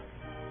sweep?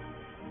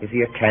 Is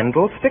he a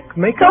candlestick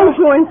maker? Don't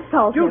you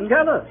insult him. You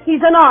tell us. He's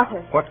an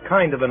artist. What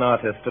kind of an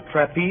artist? A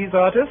trapeze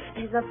artist?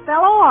 He's a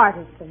fellow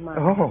artist of mine.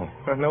 Oh,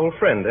 an old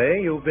friend, eh?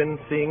 You've been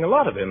seeing a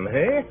lot of him,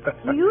 eh?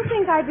 Do you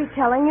think I'd be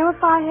telling you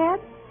if I had?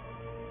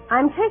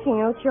 I'm taking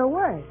you at your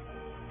word.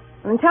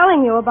 I'm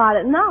telling you about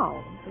it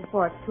now,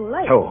 before it's too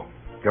late. So,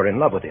 you're in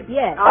love with him?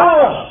 Yes.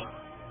 Oh!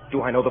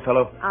 Do I know the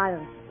fellow? I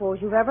don't suppose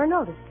you've ever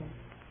noticed him.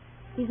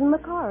 He's in the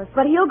chorus,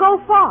 but he'll go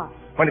far.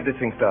 When did this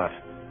thing start?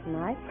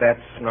 Tonight?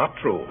 That's not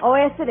true. Oh,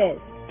 yes, it is.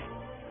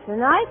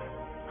 Tonight,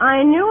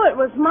 I knew it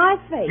was my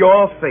fate.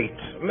 Your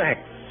fate, Max.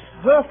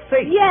 Her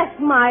fate. Yes,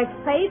 my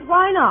fate.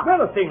 Why not?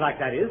 Well, a thing like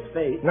that is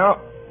fate.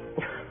 Now,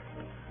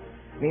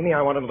 Mimi,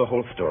 I want to know the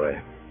whole story.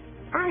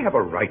 I have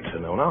a right to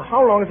know. Now,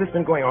 how long has this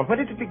been going on? When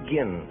did it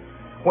begin?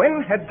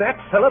 When had that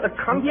fella the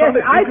Yes,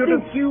 confounded... I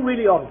think you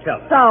really ought to tell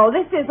us. So,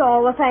 this is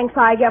all the thanks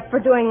I get for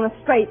doing the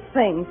straight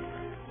thing.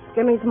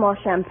 Give me some more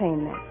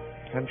champagne then.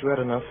 Haven't you had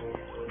enough?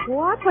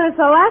 What? When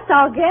it's the last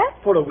I'll get?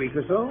 For a week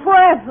or so.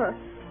 Forever.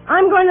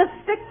 I'm going to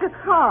stick to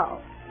Carl.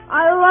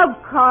 I love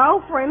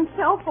Carl for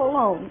himself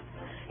alone.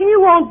 He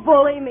won't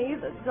bully me,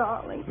 the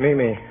darling.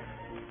 Mimi,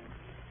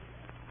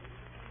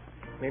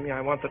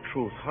 I want the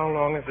truth. How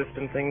long has this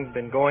thing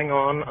been going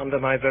on under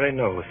my very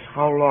nose?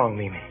 How long,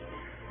 Mimi?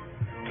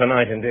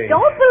 Tonight, indeed.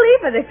 Don't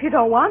believe it if you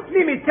don't want to.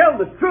 Mimi, tell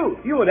the truth.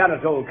 You and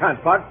Anatole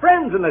can't part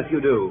friends unless you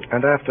do.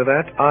 And after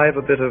that, I've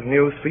a bit of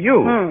news for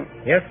you.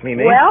 Yes,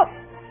 Mimi? Well,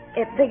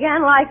 it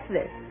began like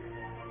this.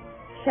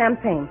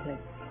 Champagne,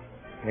 please.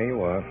 Here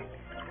you are.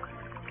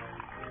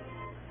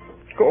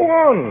 Go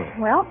on.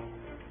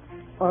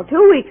 Well,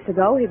 2 weeks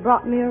ago, he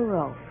brought me a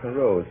rose. A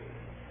rose.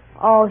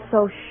 Oh,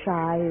 so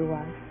shy he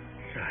was.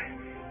 Shy.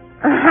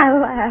 I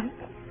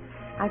laughed.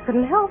 I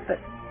couldn't help it.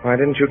 Why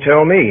didn't you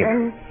tell me?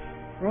 And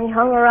he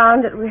hung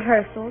around at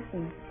rehearsals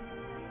and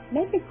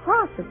made me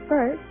cross at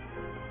first.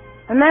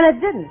 And then it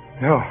didn't.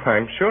 No,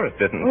 I'm sure it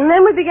didn't. And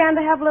then we began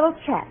to have little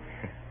chats.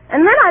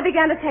 And then I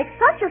began to take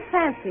such a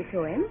fancy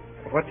to him.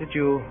 What did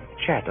you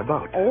chat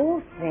about?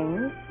 Old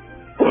things.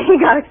 He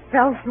got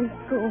expelled from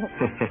school.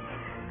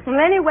 And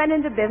then he went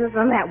into business,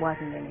 and that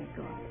wasn't any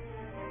good.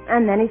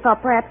 And then he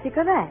thought perhaps he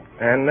could act.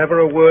 And never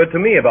a word to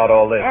me about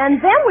all this.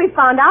 And then we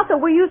found out that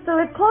we used to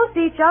live close to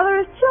each other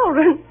as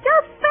children.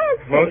 Just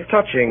fancy. Most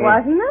touching.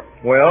 Wasn't it?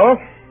 Well?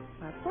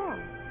 That's all.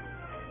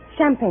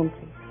 Champagne,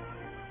 please.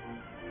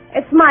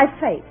 It's my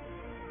fate.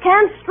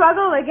 Can't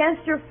struggle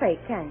against your fate,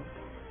 can you?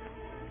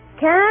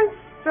 Can't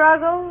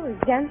struggle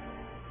against...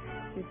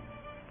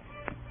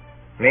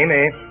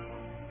 Mimi,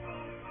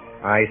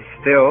 I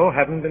still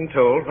haven't been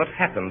told what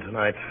happened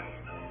tonight.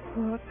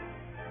 What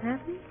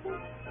happened?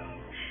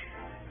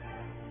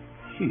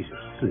 She's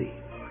asleep.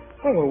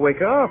 Oh, well,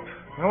 wake up.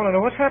 I want to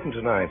know what happened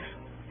tonight.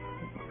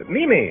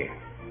 Mimi.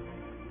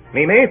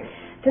 Mimi?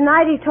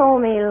 Tonight he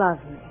told me he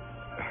loved me.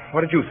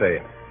 What did you say?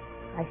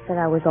 I said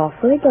I was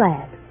awfully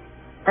glad.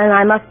 And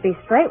I must be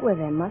straight with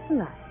him,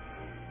 mustn't I?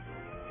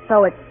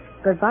 So it's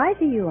goodbye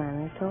to you,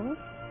 Anatole.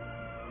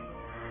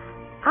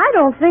 I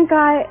don't think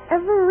I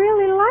ever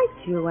really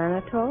liked you,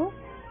 Anatole.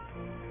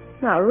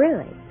 Not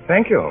really.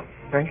 Thank you.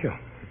 Thank you.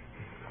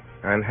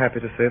 I'm happy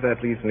to say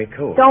that leaves me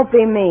cold. Don't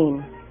be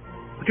mean.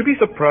 Would you be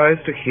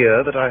surprised to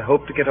hear that I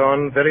hope to get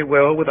on very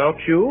well without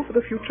you for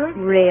the future?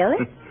 Really?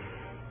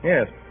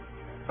 Yes.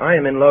 I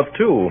am in love,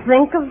 too.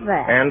 Think of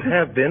that. And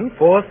have been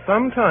for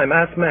some time.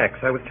 Ask Max.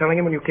 I was telling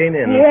him when you came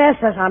in. Yes,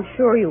 I'm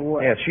sure you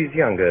would. Yes, she's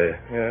younger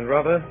and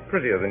rather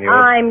prettier than you.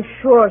 I'm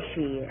sure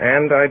she is.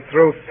 And I'd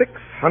throw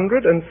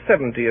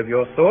 670 of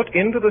your sort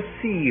into the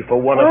sea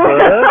for one of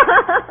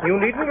her. You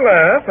needn't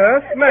laugh.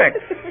 Ask Max.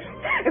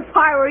 If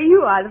I were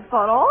you, I'd have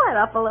thought all that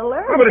up a little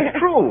earlier. Oh, but it's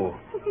true.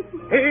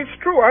 It's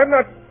true. I've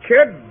not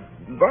cared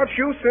about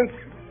you since...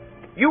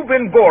 You've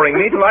been boring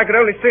me till I could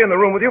only stay in the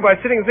room with you by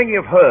sitting and thinking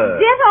of her.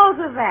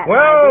 Ditto to that.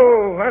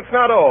 Well, that's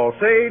not all.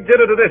 Say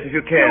ditto to this if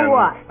you can. To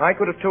what? I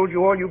could have told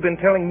you all you've been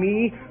telling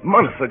me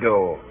months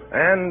ago.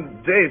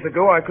 And days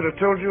ago I could have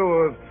told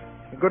you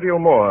a good deal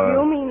more.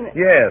 You mean...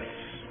 Yes.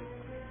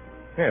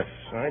 Yes,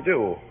 I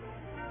do.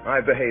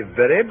 I behaved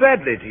very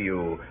badly to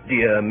you,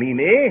 dear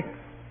Mimi.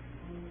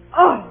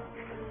 Oh!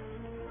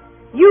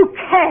 You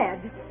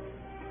cad!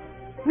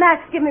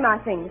 Max, give me my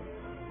things.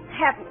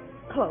 Hat and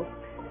cloak.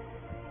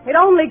 It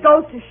only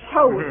goes to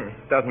show you.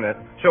 Doesn't it?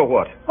 Show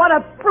what? What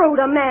a brute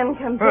a man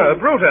can be. A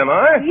brute, am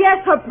I?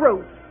 Yes, a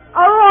brute.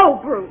 A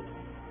low brute.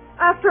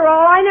 After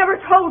all, I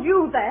never told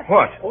you that.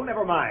 What? Oh,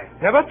 never mind.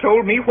 Never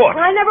told me what?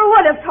 I never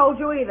would have told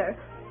you either.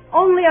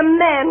 Only a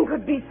man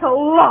could be so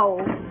low.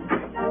 I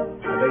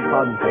beg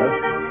pardon, sir.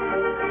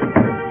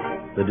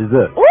 The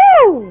dessert.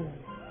 Ooh!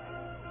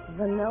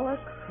 Vanilla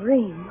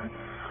cream.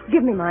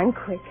 Give me mine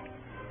quick.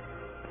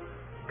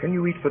 Can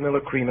you eat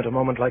vanilla cream at a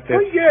moment like this?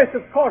 Oh, yes,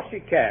 of course she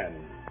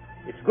can.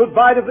 It's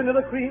goodbye to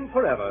vanilla cream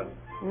forever.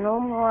 No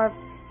more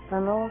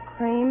vanilla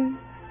cream.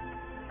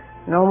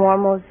 No more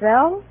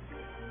Moselle.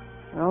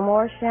 No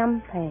more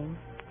champagne.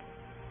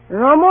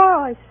 No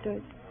more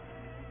oysters.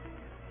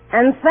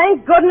 And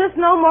thank goodness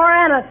no more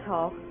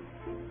Anatole.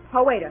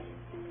 Oh, waiter.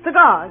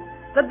 Cigars.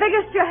 The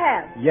biggest you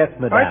have. Yes,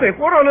 madame. I think,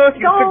 what on earth,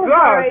 you Don't cigars?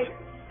 worry.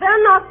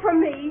 They're not for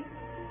me.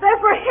 They're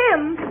for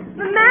him,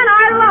 the man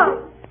I love.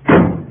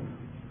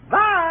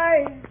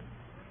 Bye!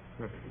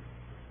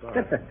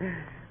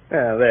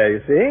 Well, there, you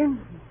see.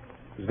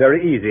 It's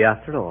very easy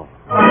after all.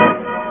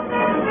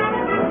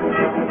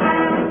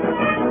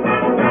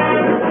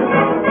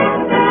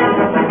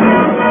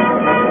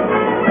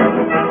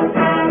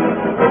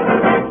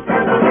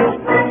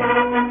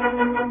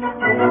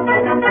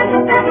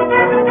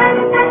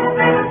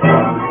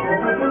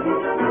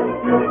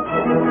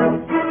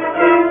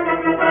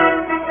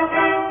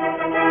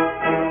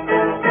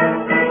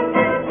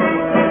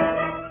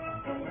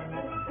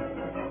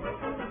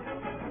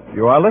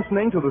 You are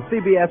listening to the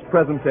CBS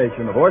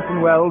presentation of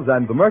Orson Welles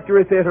and the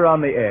Mercury Theater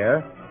on the Air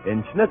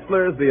in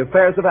Schnitzler's The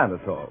Affairs of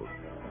Anatole.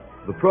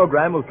 The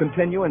program will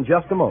continue in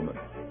just a moment.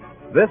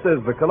 This is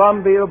the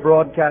Columbia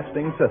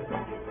Broadcasting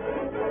System.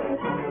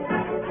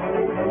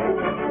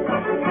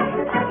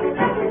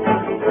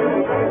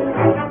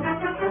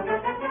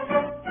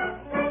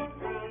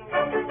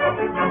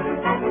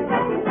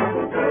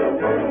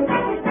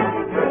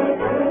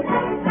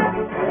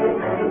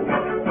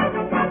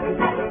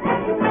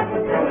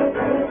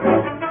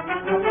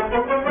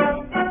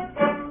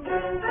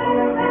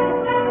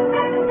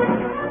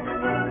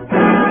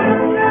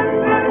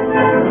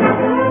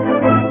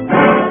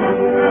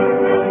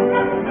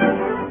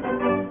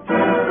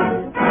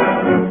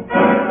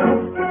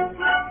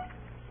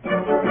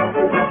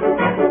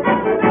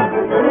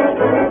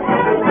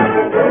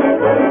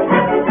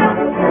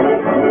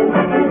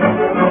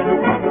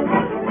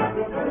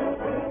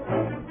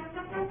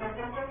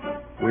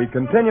 We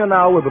continue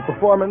now with the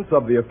performance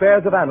of The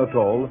Affairs of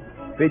Anatole,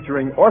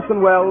 featuring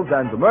Orson Welles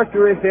and the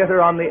Mercury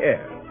Theater on the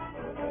Air.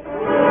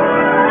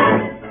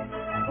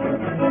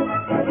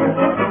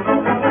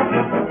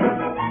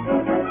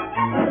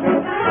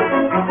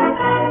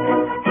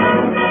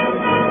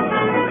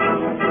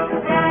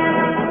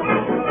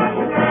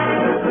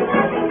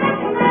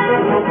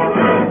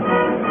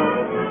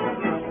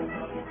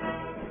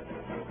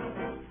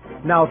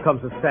 Now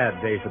comes a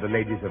sad day for the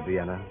ladies of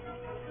Vienna.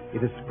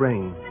 It is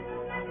spring.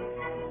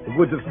 The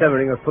woods of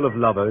Semmering are full of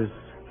lovers.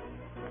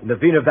 In the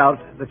Wienerwald,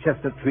 the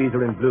chestnut trees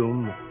are in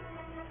bloom,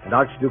 and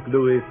Archduke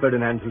Louis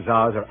Ferdinand's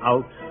hussars are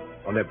out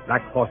on their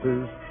black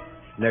horses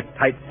in their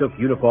tight silk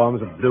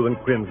uniforms of blue and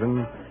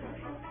crimson.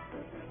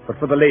 But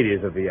for the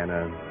ladies of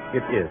Vienna,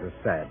 it is a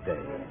sad day.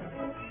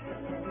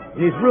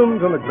 In his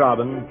rooms on the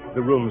Graben,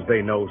 the rooms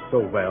they know so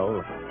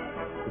well,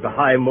 with the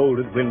high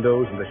molded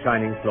windows and the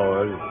shining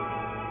floors,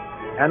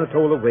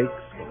 Anatole awakes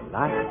for the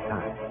last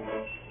time.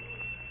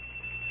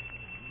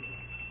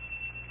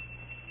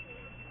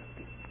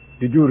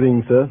 Did you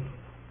ring, sir?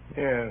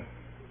 Yes.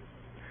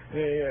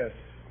 Yes,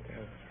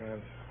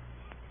 Franz.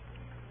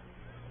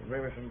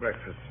 Bring me some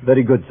breakfast.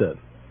 Very good, sir.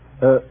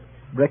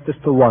 Breakfast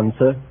for one,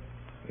 sir?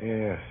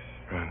 Yes,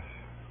 Franz.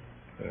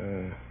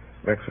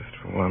 Breakfast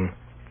for one.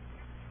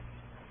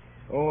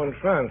 Oh, and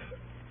Franz,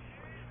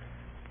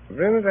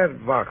 bring me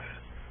that box.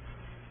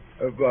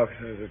 A box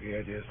I was looking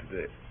at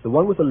yesterday. The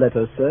one with the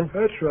letters, sir?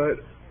 That's right.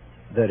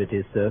 There it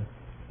is, sir.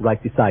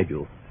 Right beside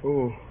you.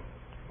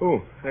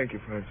 Oh, thank you,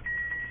 Franz.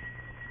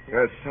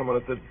 There's someone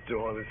at the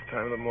door this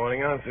time of the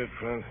morning. Answer it,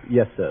 Franz.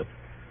 Yes, sir.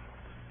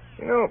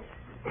 You know,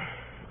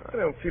 I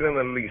don't feel in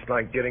the least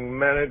like getting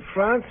married,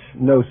 Franz.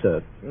 No,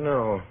 sir.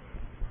 No.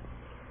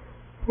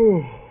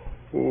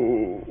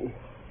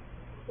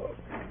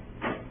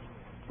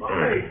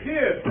 My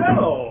dear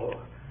fellow!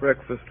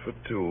 Breakfast for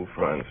two,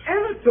 Franz.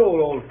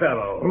 Anatole, old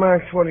fellow!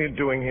 Max, what are you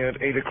doing here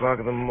at 8 o'clock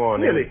in the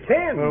morning? Nearly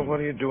 10. Well, what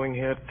are you doing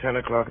here at 10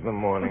 o'clock in the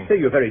morning? You say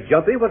you're very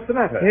jumpy. What's the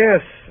matter?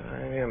 Yes,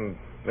 I am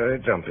very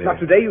jumpy. Not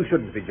today. You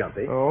shouldn't be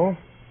jumpy. Oh?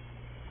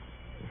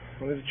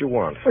 What is it you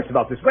want? It's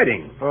about this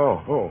wedding.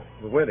 Oh,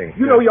 the wedding.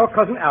 You know your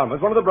cousin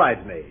Alma's one of the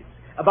bridesmaids.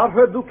 About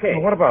her bouquet.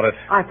 Well, what about it?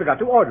 I forgot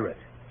to order it.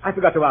 I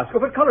forgot to ask her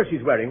what color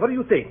she's wearing. What do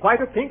you think? White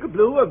or pink or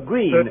blue or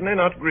green? Certainly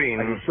not green.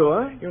 Are you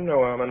sure? You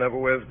know Alma never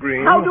wears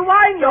green. How do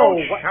I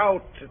know? Don't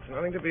shout. It's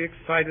nothing to be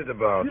excited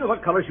about. You know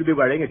what color she'll be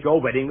wearing at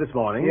your wedding this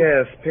morning?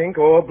 Yes, pink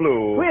or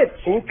blue. Which?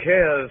 Who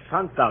cares?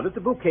 Confound it,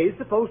 the bouquet's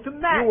supposed to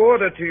match. You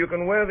order to. You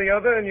can wear the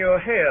other in your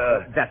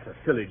hair. That's a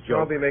silly I'll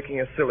joke. be making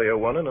a sillier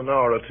one in an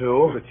hour or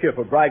two. A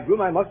cheerful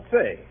bridegroom, I must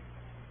say.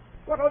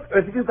 What on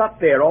earth have you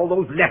got there, all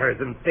those letters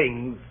and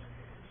things?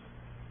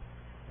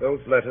 Those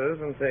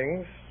letters and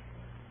things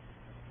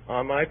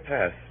are my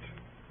past.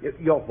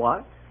 Your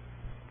what?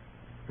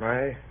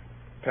 My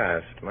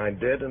past. My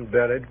dead and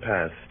buried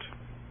past.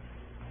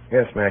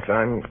 Yes, Max,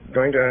 I'm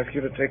going to ask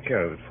you to take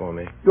care of it for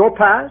me. Your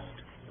past?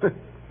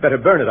 Better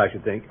burn it, I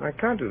should think. I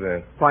can't do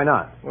that. Why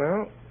not?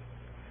 Well,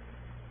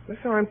 this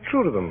is how I'm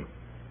true to them.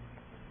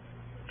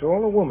 To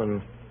all the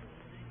women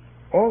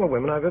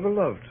I've ever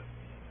loved.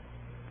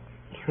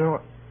 You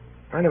know,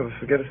 I never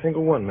forget a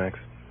single one, Max.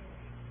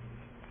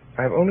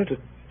 I have only to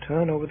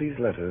turn over these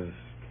letters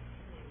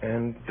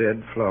and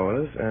dead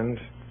flowers and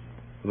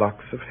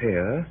locks of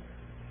hair.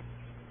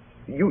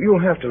 You'll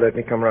have to let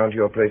me come round to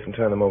your place and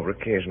turn them over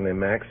occasionally,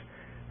 Max.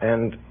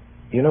 And,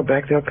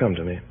 back they'll come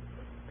to me.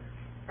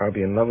 I'll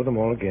be in love with them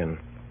all again.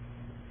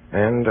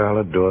 And I'll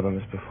adore them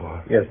as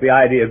before. Yes, the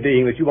idea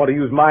being that you want to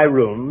use my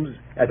rooms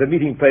as a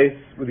meeting place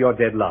with your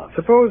dead love.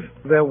 Suppose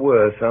there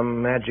were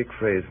some magic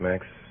phrase,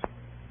 Max,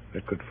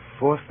 that could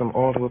force them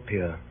all to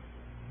appear.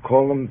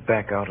 Call them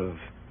back out of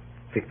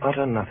the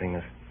utter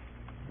nothingness.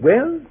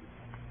 Well,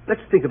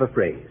 let's think of a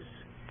phrase.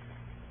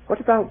 What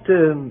about,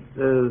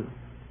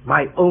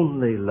 my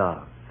only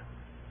love?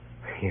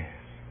 Yes.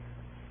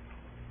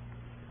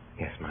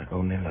 Yes, my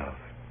only love.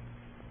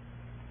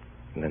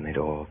 And then they'd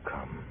all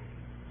come.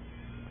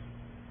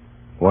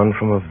 One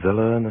from a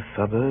villa in the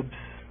suburbs.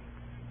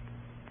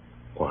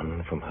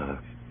 One from her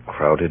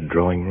crowded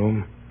drawing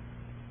room.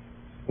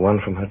 One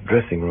from her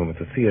dressing room at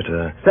the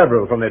theater.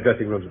 Several from their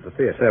dressing rooms at the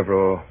theater.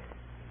 Several.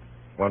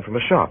 One from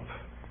a shop.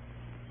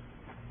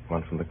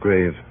 One from the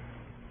grave.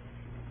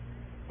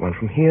 One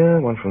from here,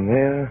 one from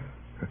there.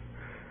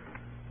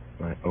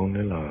 My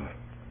only love.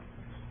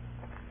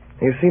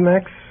 You see,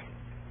 Max,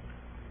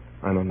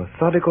 I'm a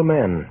methodical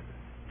man.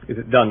 Is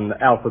it done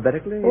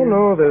alphabetically? Oh,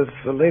 no, there's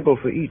a label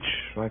for each,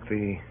 like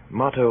the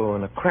motto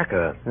on a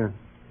cracker.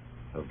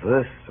 Huh. A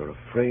verse or a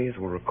phrase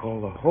will recall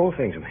the whole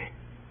thing to me.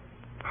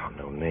 Oh,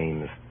 no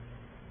names.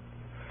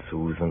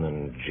 Susan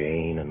and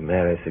Jane and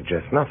Mary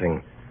suggest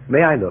nothing.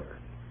 May I look?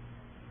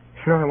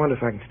 I wonder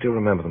if I can still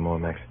remember them all,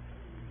 Max.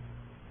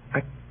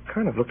 I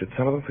kind of looked at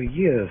some of them for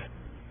years.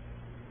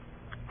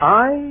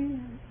 I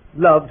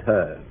loved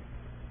her.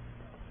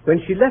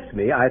 When she left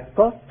me, I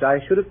thought I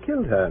should have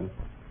killed her.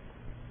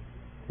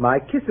 My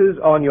kisses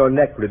on your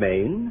neck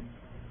remain,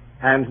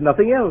 and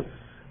nothing else,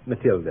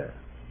 Matilda.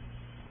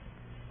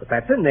 But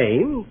that's a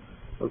name.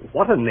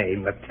 What a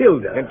name,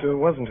 Matilda. It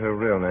wasn't her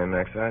real name,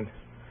 Max.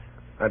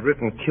 I'd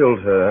written killed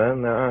her,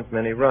 and there aren't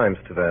many rhymes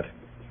to that.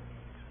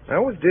 I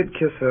always did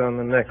kiss her on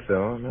the neck,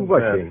 though. Who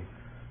was she?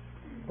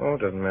 Oh,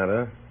 it doesn't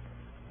matter.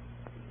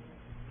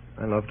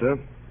 I loved her.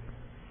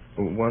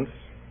 Once.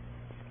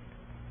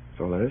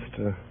 That's all there is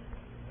to...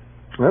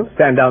 Well,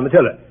 stand down,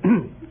 Matilda.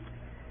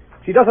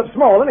 She does up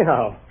small,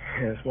 anyhow.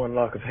 Yes, one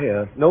lock of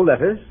hair. No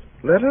letters?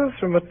 Letters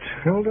from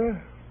Matilda?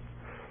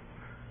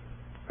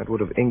 That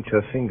would have inked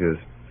her fingers.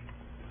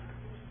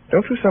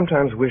 Don't you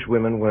sometimes wish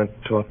women weren't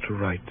taught to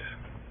write?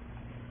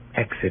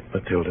 Exit,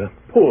 Matilda.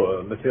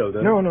 Poor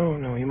Matilda.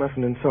 No, you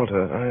mustn't insult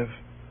her.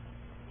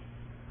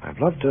 I've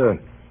loved her.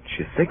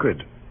 She's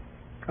sacred.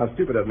 How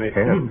stupid of me.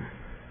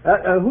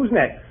 Yeah. Who's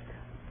next?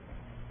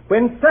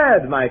 When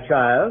sad, my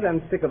child,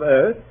 and sick of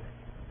earth,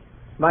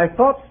 my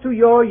thoughts to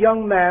your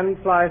young man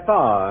fly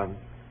far,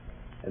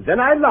 and then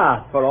I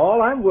laugh for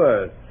all I'm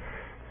worth.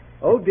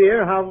 Oh,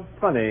 dear, how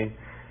funny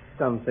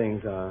some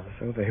things are.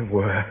 So they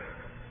were.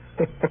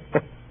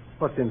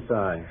 What's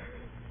inside?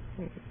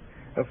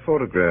 A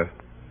photograph.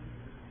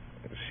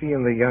 She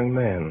and the young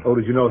man. Oh,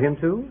 did you know him,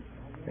 too?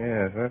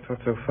 Yes, that's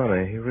what's so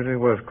funny. He really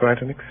was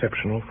quite an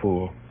exceptional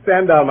fool.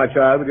 Stand down, my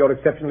child, with your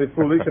exceptionally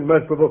foolish and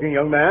mirth-provoking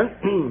young man.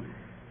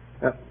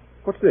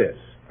 What's this?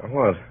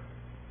 What?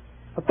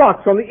 A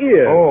box on the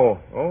ear.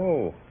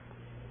 Oh.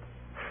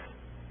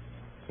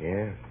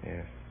 Yes.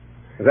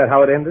 Is that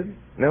how it ended?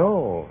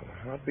 No,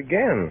 how it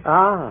began.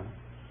 Ah.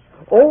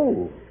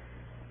 Oh.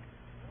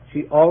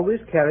 She always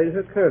carried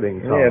her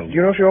curling tongue. Yes,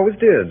 you know she always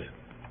did.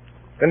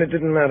 Then it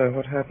didn't matter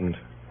what happened.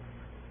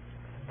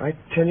 I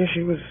tell you,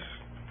 she was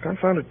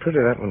confounded pretty,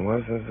 that one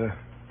was. There's a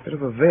bit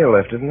of a veil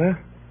left, isn't there?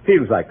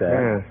 Feels like that.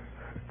 Yes.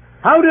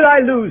 How did I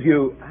lose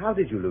you? How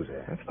did you lose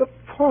her? That's the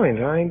point.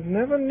 I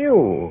never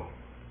knew.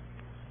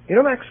 You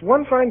know, Max,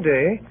 one fine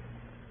day,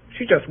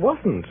 she just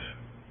wasn't.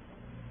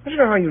 You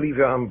know how you leave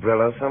your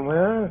umbrella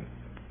somewhere?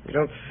 You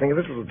don't think of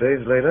it till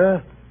days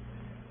later.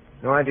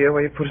 No idea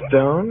where you put it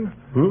down?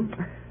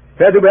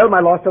 Fare thee well,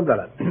 my lost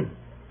umbrella.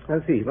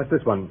 Let's see, what's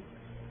this one?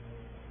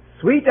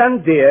 Sweet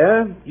and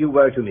dear you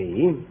were to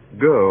me.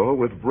 Girl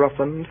with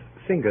roughened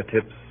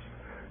fingertips.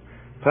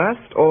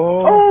 Past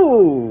all...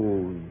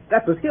 Oh,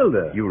 that was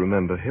Hilda. You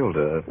remember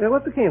Hilda.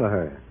 What became of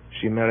her?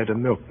 She married a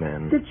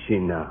milkman. Did she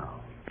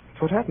now?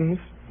 That's what happens.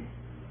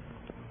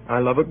 I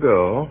love a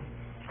girl.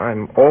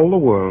 I'm all the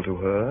world to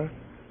her.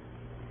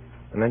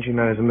 And then she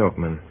marries a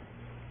milkman.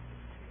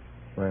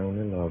 My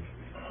only love.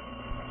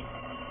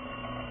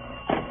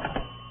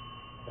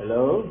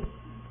 Hello?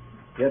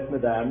 Yes,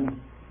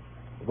 madame.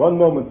 One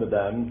moment,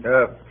 madame.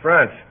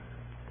 France.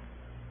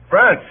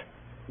 France!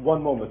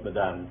 One moment,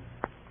 madame.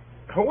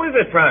 Who is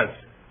it, France?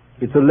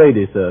 It's a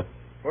lady, sir.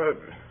 Well,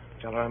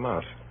 tell her I'm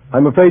out.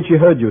 I'm afraid she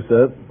heard you,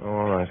 sir.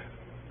 All right.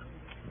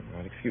 All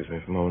right, excuse me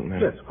for a moment,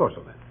 ma'am. Yes, of course,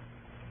 man.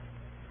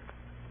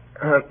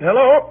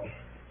 Hello?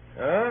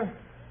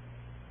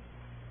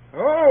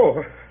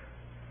 Oh.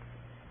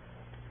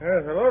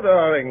 Yes, hello,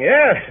 darling.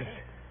 Yes.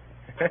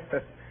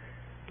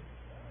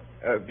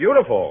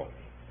 Beautiful.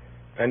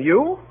 And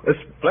you?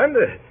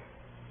 Splendid.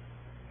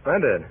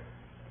 Splendid.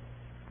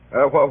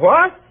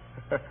 What?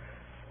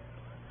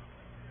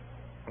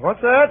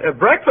 What's that?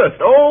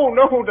 Breakfast? Oh,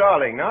 no,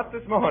 darling, not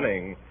this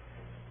morning.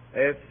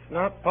 It's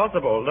not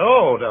possible.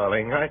 No,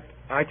 darling.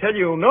 I tell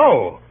you,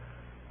 no.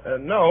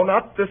 No,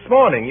 not this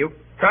morning. You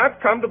can't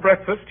come to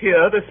breakfast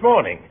here this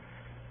morning.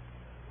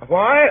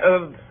 Why?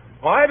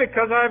 Why?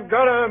 Because I've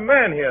got a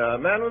man here, a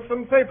man with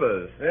some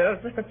papers.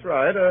 Yes, that's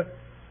right. A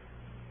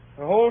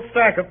whole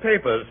stack of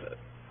papers.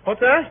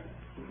 What's that?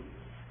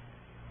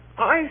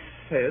 I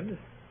said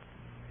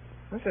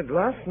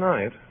last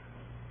night.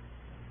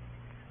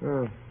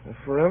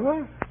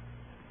 Forever?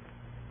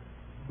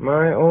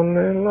 My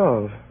only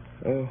love.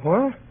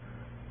 What?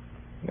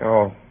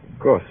 Oh, of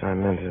course I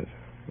meant it.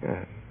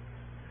 Yeah.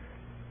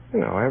 You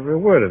know, every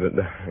word of it,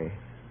 darling.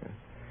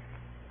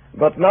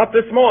 But not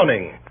this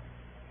morning.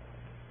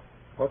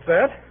 What's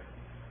that?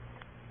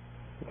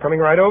 You coming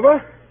right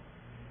over?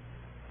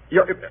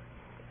 You're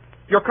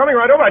coming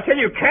right over. I tell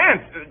you, you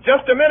can't.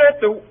 Just a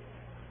minute.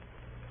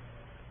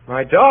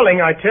 My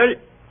darling, I tell you.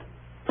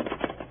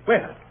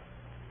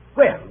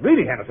 Well,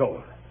 really,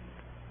 Anatole.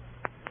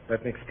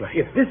 Let me explain.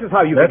 If this is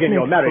how you begin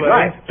your married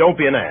life. Don't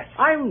be an ass.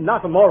 I'm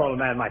not a moral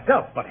man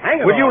myself, but hang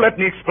it Will all. you let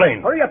me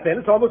explain? Hurry up then.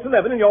 It's almost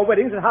 11 and your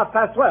wedding's at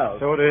 12:30.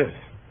 So it is.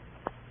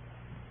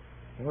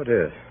 So it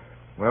is.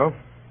 Well,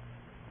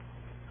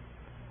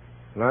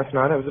 last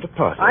night I was at a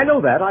party. I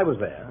know that. I was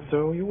there.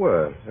 So you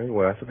were.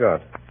 I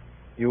forgot.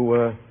 You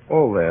were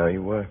all there.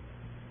 You were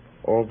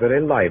all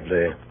very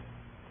lively.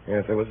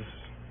 Yes, there was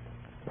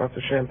lots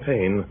of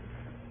champagne.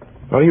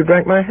 Well, you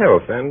drank my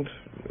health and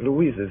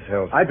Louise's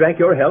health. I drank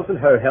your health and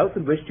her health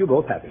and wished you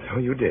both happiness. Oh,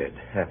 you did.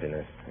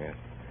 Happiness, yes.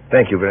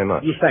 Thank you very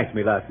much. You thanked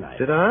me last night.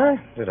 Did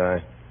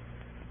I?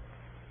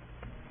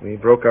 We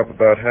broke up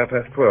about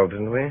 12:30,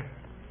 didn't we?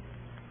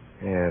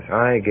 Yes,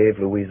 I gave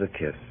Louise a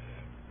kiss.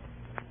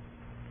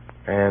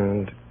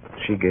 And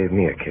she gave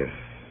me a kiss.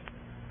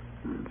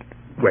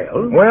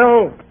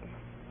 Well,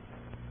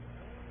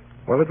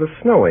 it was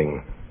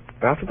snowing.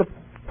 After the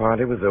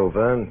party was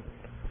over and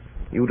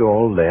you'd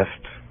all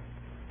left,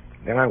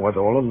 then I was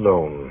all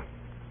alone.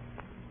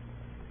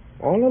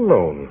 All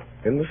alone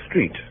in the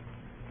street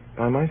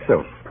by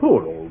myself.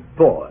 poor old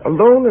boy.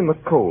 Alone in the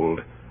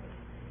cold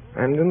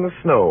and in the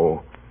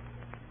snow.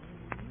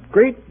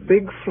 Great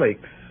big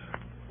flakes.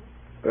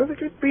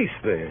 Perfectly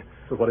beastly.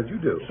 So what did you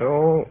do?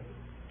 So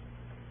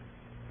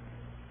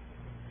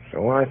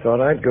I thought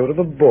I'd go to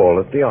the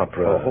ball at the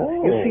opera.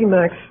 Oh. You see,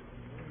 Max,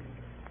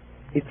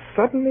 it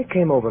suddenly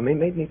came over me,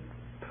 made me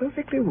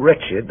perfectly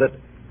wretched that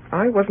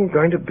I wasn't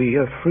going to be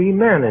a free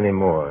man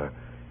anymore.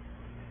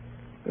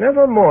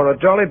 Never more a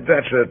jolly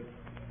bachelor.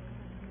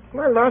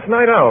 My last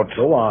night out.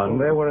 Go on.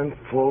 They were in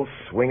full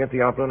swing at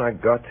the opera, and I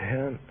got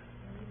there, and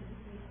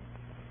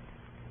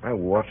I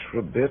watched for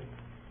a bit,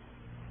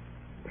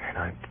 and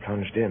I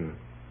plunged in.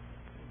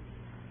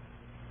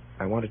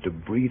 I wanted to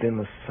breathe in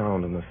the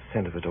sound and the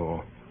scent of it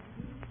all.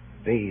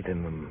 Bathe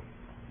in them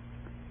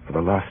for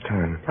the last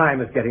time. Time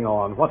is getting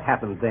on. What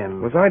happened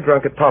then? Was I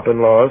drunk at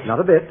Pop-in-Law's? Not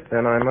a bit.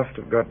 Then I must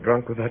have got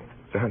drunk with that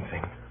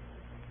dancing.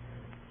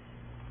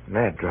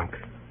 Mad drunk.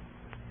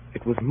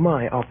 It was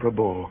my opera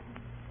ball.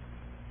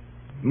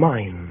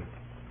 Mine.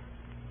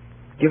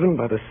 Given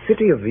by the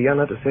city of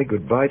Vienna to say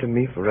goodbye to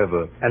me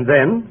forever. And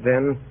then?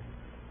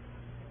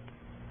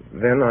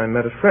 Then I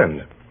met a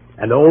friend.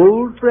 An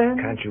old friend?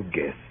 Can't you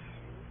guess?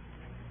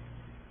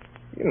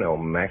 You know,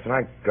 Max, when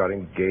I got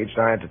engaged,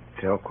 I had to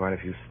tell quite a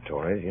few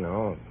stories, you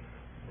know.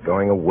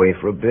 Going away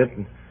for a bit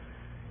and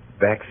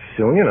back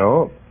soon, you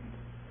know.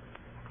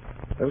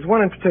 There was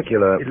one in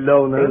particular.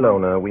 Ilona?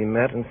 Ilona. We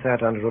met and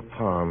sat under a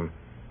palm.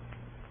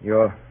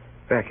 You're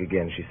back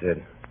again, she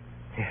said.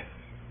 Yes.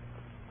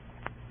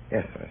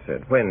 Yes, I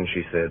said. When,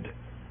 she said.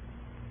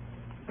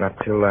 Not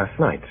till last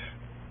night.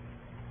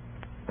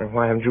 And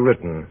why haven't you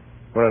written?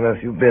 Where on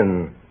earth you've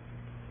been?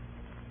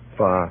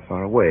 Far,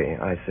 far away,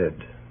 I said.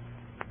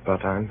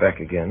 But I'm back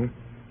again.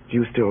 Do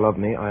you still love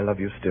me? I love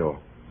you still.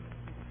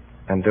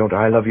 And don't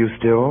I love you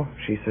still?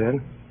 She said.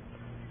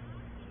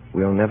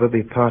 We'll never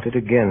be parted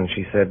again,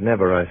 she said.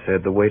 Never, I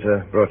said. The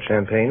waiter brought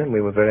champagne and we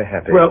were very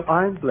happy. Well,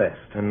 I'm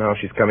blessed. And now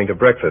she's coming to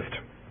breakfast.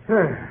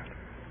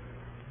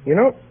 You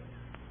know,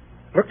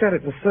 looked at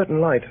it in a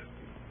certain light.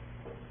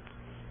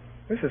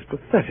 This is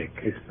pathetic.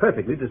 It's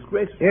perfectly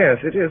disgraceful. Yes,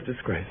 it is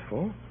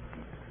disgraceful.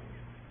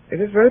 It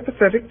is very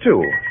pathetic,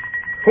 too.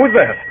 Who's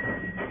that?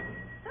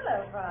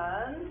 Hello,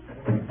 Franz.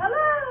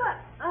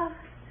 Hello.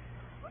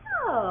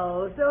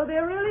 Oh, so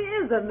there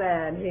really is a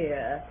man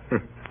here.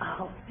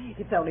 Oh,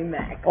 it's only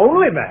Max.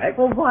 Only Max?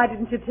 Well, why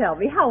didn't you tell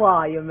me? How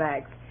are you,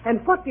 Max?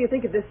 And what do you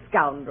think of this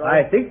scoundrel?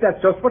 I think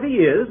that's just what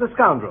he is, a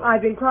scoundrel.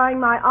 I've been crying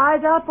my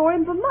eyes out for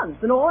him for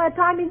months, and all that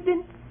time he's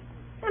been...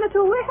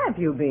 Anatole, where have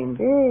you been?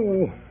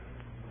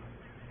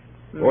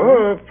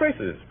 Oh,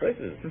 places.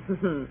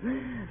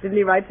 Didn't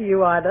he write to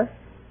you either?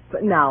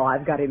 But now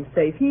I've got him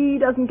safe. He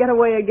doesn't get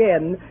away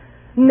again.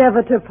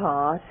 Never to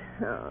part.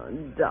 Oh,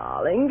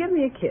 darling, give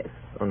me a kiss.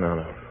 Oh,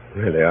 no.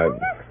 Really, I...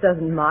 Max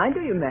doesn't mind,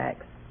 do you,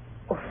 Max?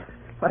 Oh,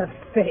 what a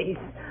face.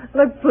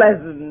 Look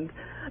pleasant.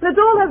 Let's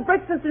all have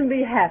breakfast and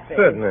be happy.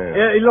 Certainly.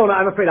 Ilona,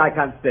 I'm afraid I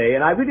can't stay,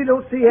 and I really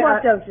don't see...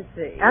 What don't you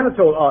see?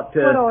 Anatole ought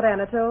to... What ought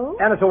Anatole?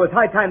 Anatole, it's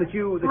high time that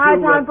you... High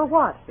time for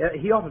what?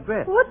 He ought to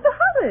dress. What's the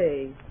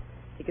hurry?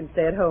 You can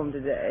stay at home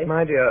today.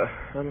 My dear,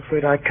 I'm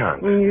afraid I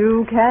can't.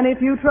 You can if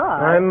you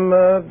try. I'm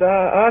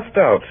asked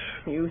out.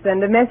 You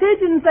send a message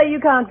and say you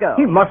can't go.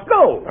 He must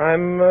go.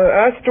 I'm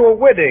asked to a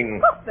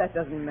wedding. Oh, that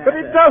doesn't matter. But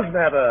it does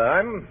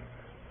matter.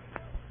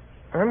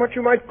 I'm what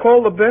you might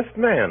call the best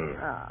man.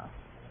 Ah.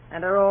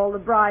 And are all the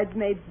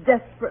bridesmaids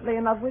desperately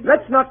in love with you?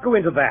 Let's not go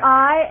into that.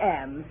 I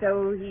am,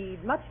 so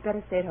he'd much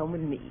better stay at home with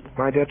me.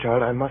 My dear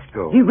child, I must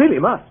go. He really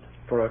must.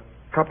 For a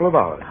couple of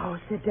hours. Oh,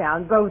 sit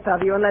down, both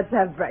of you, and let's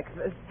have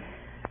breakfast.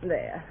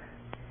 There.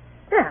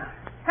 Now,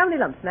 how many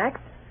lumps,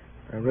 Max?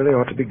 I really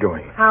ought to be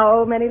going.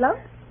 How many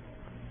lumps?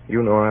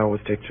 You know I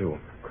always take 2.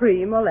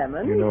 Cream or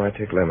lemon? You know I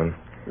take lemon.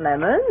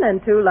 Lemon and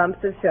 2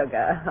 lumps of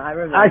sugar. I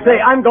remember. I say,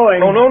 I'm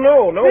going. Oh,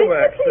 no, Drink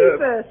Max. the tea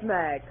first,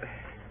 Max.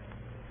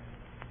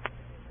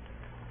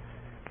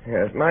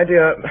 Yes, my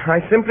dear, I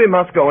simply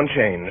must go and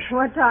change.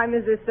 What time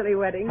is this silly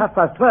wedding?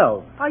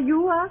 12:30. Are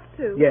you asked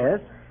to? Yes.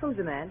 Who's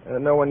the man?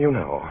 No one you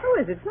know.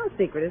 Who is it? It's no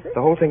secret, is it?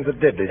 The whole thing's a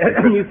deadly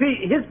secret. You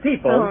see, his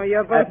people... Oh,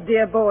 you're both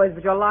dear boys,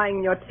 but you're lying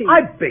in your teeth.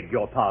 I beg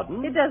your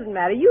pardon. It doesn't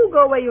matter. You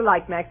go where you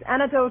like, Max.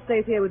 Anatole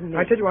stays here with me.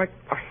 I tell you, I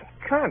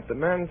can't. The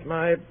man's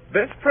my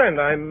best friend.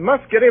 I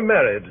must get him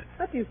married.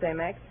 What do you say,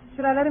 Max?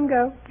 Should I let him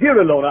go? Dear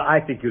Ilona,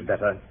 I think you'd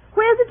better.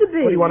 Where's it to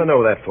be? What do you want to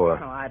know that for?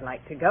 Oh, I'd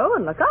like to go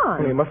and look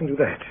on. Oh, you mustn't do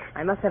that.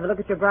 I must have a look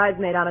at your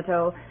bridesmaid,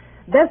 Anatole.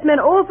 Best men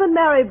often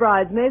marry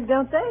bridesmaids,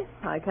 don't they?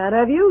 I can't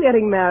have you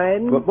getting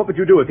married. Well, what would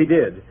you do if he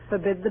did?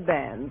 Forbid the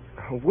banns.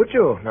 Would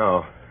you?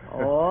 No.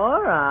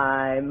 Or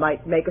I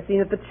might make a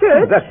scene at the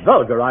church. That's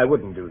vulgar. I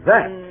wouldn't do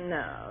that.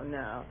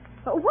 No.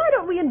 But why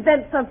don't we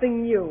invent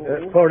something new?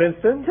 For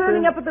instance?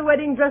 Turning up at the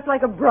wedding dressed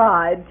like a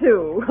bride,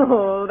 too.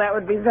 Oh, that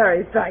would be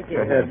very striking.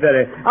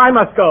 Very. I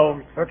must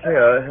go. Look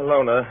here,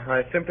 Ilona.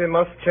 I simply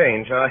must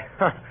change.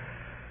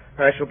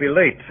 I shall be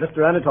late.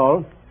 Mr.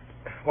 Anatole.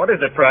 What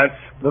is it, France?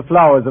 The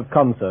flowers have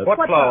come, sir. What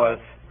flowers?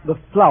 The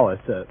flowers,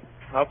 sir.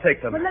 I'll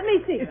take them. Well, let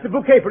me see. It's the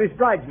bouquet for his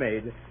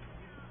bridesmaid.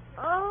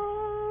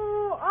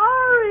 Oh,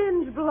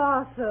 orange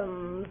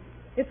blossoms.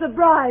 It's a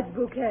bride's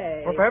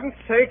bouquet. Oh, for heaven's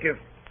sake,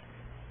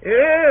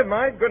 Yeah,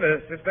 my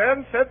goodness, if they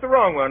haven't sent the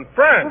wrong one.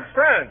 France,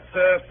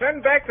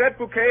 send back that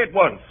bouquet at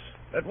once.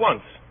 At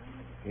once.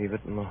 Leave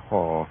it in the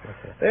hall.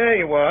 There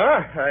you are.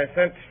 I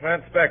sent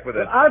France back with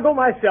it. Well, I'll go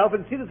myself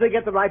and see that they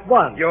get the right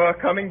one. You're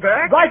coming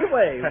back? Right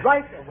away.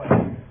 Right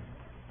away.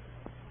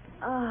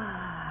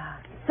 Ah,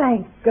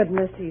 thank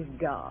goodness he's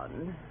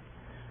gone.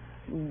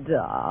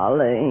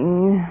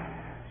 Darling.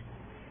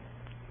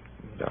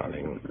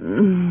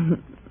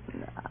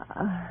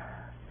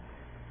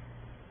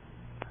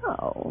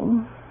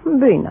 Oh,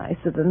 be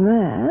nicer than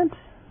that.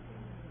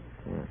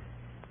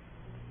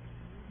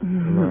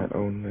 My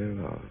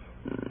only love.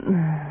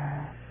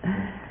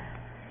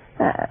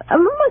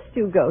 Must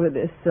you go to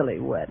this silly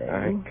wedding?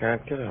 I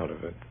can't get out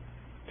of it,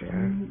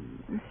 dear.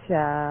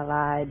 Shall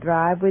I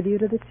drive with you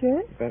to the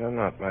church? Better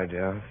not, my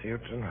dear. I'll see you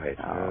tonight.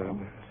 Oh.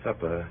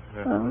 Supper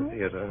at the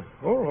theater.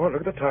 Oh,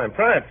 look at the time.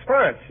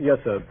 France. Yes,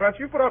 sir. France,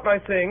 you put out my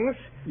things.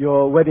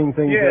 Your wedding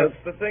things, Yes,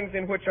 sir? the things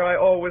in which I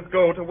always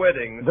go to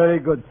weddings. Very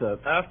good, sir.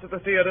 After the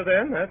theater,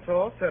 then. That's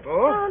all settled.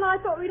 Oh, and I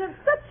thought we'd have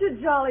such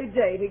a jolly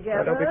day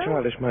together. Now, don't be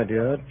childish, my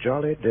dear.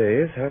 Jolly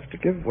days have to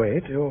give way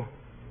to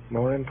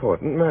more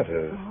important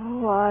matters.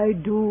 Oh, I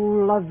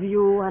do love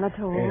you,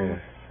 Anatole.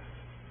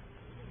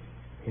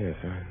 Yes,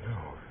 I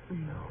know.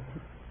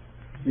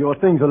 Your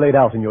things are laid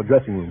out in your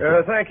dressing room,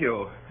 sir. Thank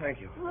you.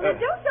 Well,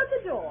 don't shut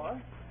the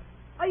door.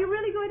 Are you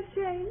really going to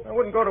change? I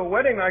wouldn't go to a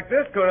wedding like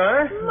this, could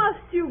I?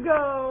 Must you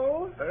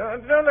go?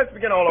 Now, let's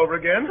begin all over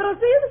again. But I'll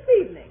see you this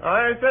evening.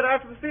 I said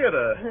after the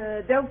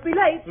theater. Don't be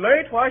late.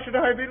 Late? Why should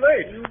I be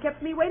late? You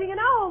kept me waiting an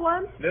hour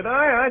once. Did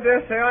I? I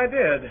dare say I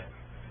did.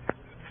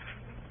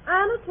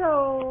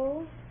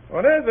 Anatole,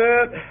 What is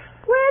it?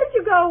 where did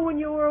you go when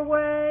you were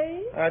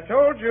away? I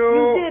told you.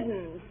 You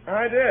didn't.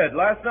 I did,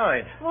 last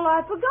night. Well,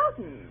 I've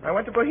forgotten. I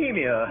went to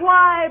Bohemia.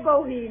 Why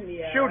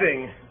Bohemia?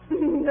 Shooting.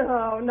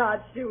 No,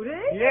 not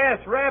shooting. Yes,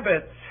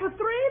 rabbits. For 3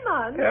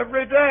 months.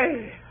 Every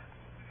day.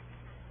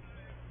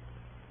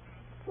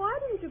 Why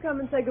didn't you come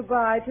and say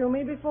goodbye to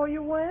me before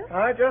you went?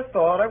 I just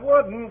thought I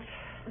wouldn't.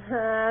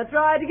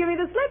 Tried to give me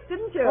the slip,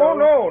 didn't you? Oh,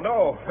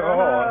 no.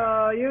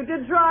 Oh, you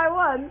did try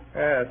once.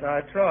 Yes,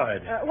 I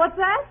tried. What's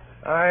that?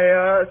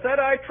 I said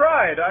I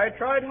tried. I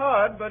tried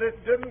hard, but it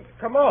didn't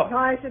come off.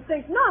 I should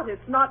think not.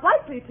 It's not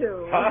likely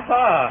to. Ha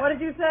ha. What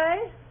did you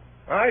say?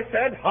 I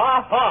said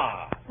ha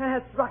ha.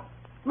 That's right.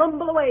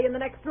 Mumble away in the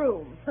next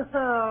room.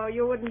 Oh,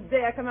 you wouldn't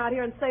dare come out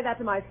here and say that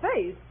to my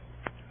face.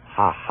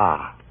 Ha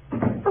ha.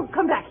 Oh,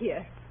 come back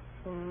here.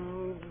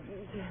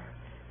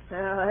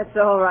 Oh, that's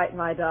all right,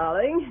 my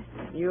darling.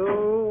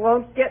 You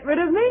won't get rid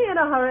of me in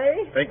a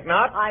hurry. Think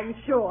not? I'm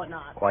sure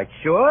not. Quite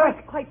sure?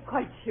 Quite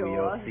sure.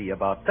 We'll see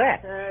about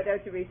that.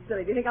 Don't you be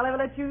silly. Do you think I'll ever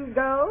let you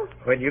go?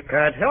 When you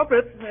can't help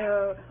it.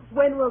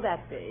 When will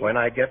that be? When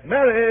I get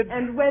married.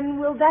 And when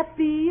will that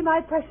be,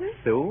 my precious?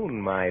 Soon,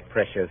 my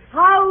precious.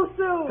 How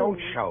soon? Don't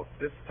shout.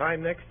 This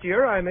time next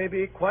year, I may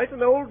be quite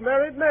an old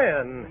married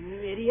man. You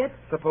idiot.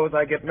 Suppose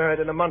I get married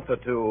in a month or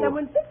two.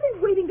 Someone's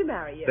simply waiting to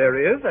marry you.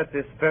 There is at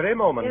this very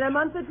moment. In a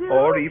month or two?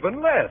 Or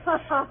even less.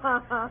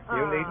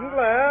 You needn't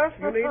laugh.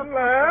 You needn't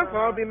laugh.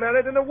 I'll be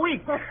married in a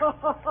week.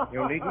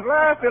 You needn't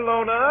laugh,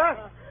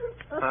 Ilona.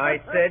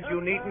 I said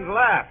you needn't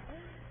laugh.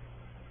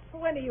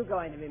 When are you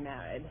going to be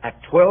married?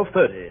 At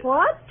 12:30.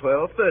 What?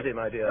 12:30,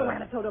 my dear. Oh,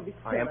 Anatole, don't be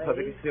silly. I am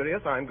perfectly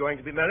serious. I'm going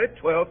to be married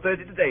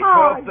 12:30 today.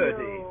 Are 12:30.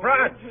 you?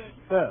 France,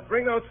 Sir.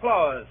 bring those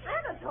flowers.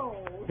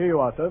 Anatole! Here you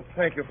are, sir.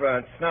 Thank you,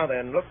 France. Now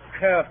then, look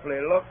carefully,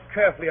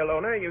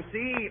 Ilona. You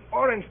see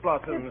orange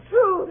blossoms. It's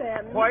true,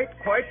 then. Quite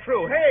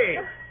true. Hey,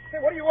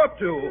 what are you up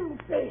to? You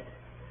bitch.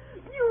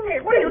 Hey,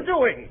 what are you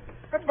doing?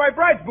 That's my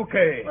bride's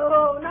bouquet.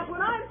 Oh, not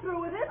when I'm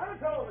through with it.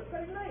 Anatole, it's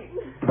getting late.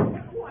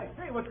 Why,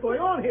 say, what's going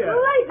on here?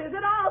 Late, is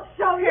it? I'll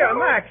show you. Here,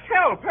 Max,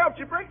 help.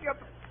 You break your...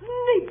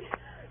 Neat.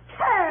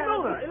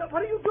 Ilona,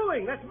 what are you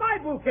doing? That's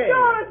my bouquet.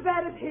 You're as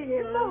bad as he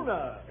is.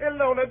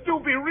 Ilona, do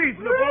be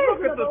reasonable.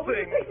 Look at the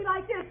thing. You think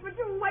like this, but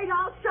you wait,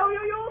 I'll show you.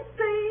 You'll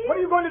see. What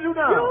are you going to do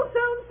now? You'll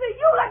soon see.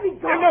 You let me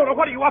go. Ilona,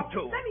 what are you up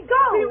to? Let me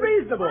go. Be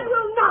reasonable. I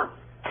will not.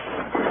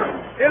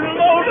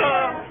 Ilona,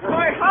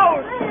 my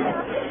house,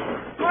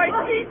 my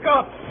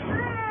teacup,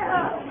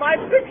 my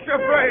picture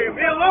frame.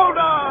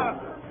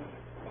 Ilona!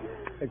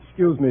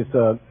 Excuse me,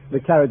 sir. The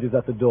carriage is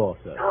at the door,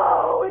 sir.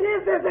 Oh, it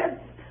is it?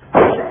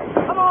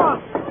 Come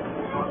on.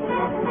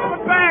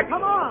 Come back.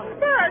 Come on.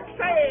 Back,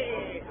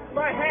 say.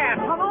 My hat.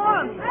 Come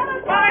on.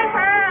 My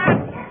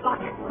hat.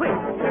 Lock it, quick.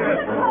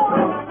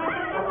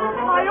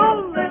 My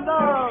only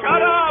love.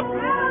 Shut up.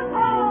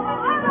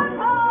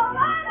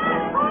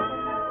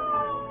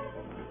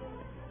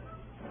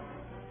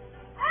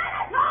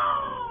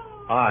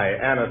 I,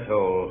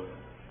 Anatole,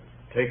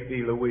 take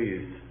thee,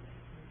 Louise,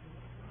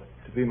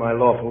 to be my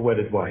lawful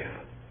wedded wife,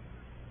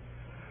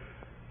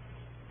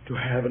 to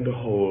have and to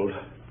hold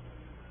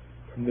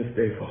from this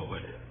day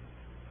forward,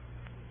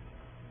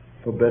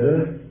 for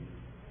better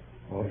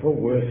or for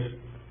worse,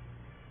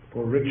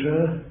 for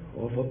richer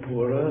or for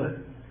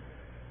poorer,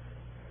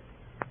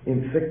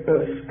 in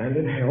sickness and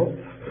in health,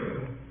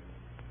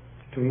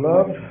 to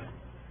love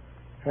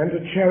and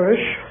to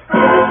cherish.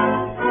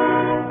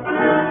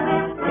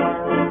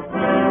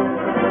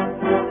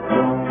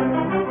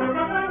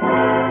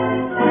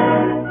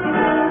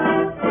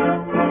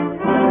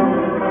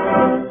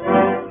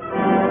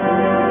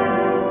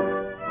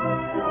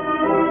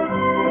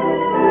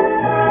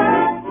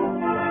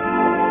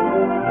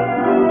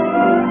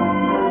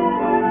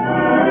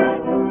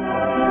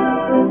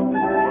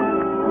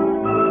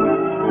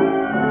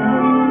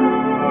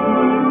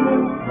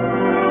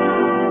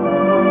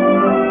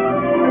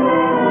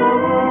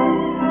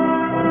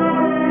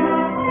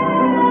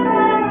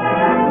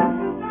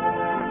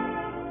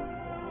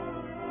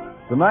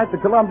 Tonight, the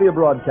Columbia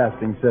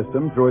Broadcasting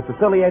System, through its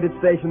affiliated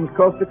stations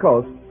coast to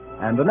coast,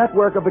 and the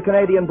network of the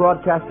Canadian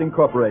Broadcasting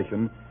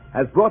Corporation,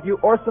 has brought you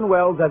Orson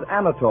Welles as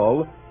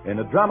Anatole in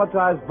a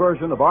dramatized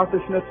version of Arthur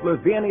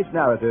Schnitzler's Viennese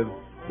narrative,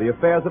 The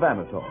Affairs of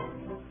Anatole.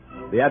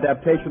 The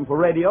adaptation for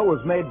radio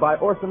was made by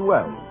Orson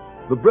Welles,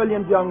 the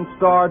brilliant young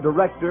star,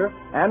 director,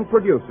 and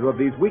producer of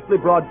these weekly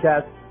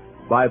broadcasts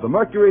by the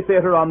Mercury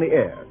Theater on the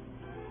Air.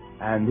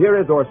 And here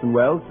is Orson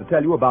Welles to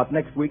tell you about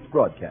next week's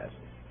broadcast.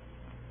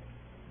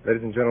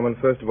 Ladies and gentlemen,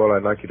 first of all,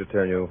 I'd like you to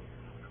tell you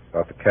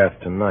about the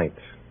cast tonight.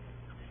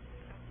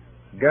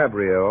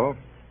 Gabrielle,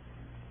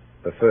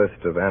 the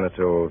first of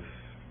Anatole's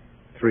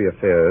three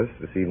affairs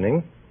this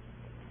evening,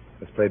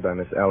 was played by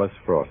Miss Alice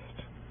Frost.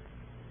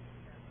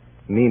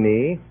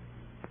 Mimi,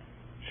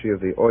 she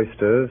of the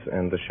oysters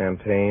and the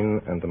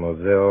champagne and the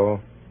Moselle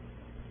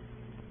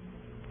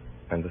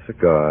and the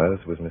cigars,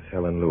 was Miss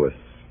Helen Lewis.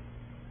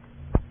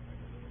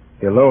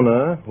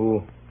 Ilona,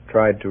 who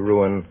tried to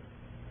ruin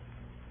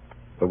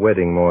the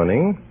wedding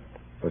morning,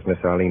 was Miss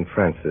Arlene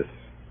Francis.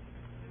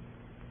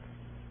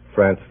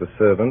 France, the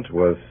servant,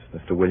 was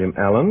Mr. William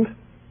Allen.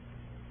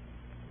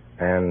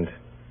 And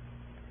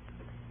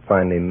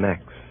finally,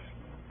 Max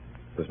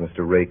was Mr.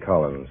 Ray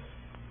Collins.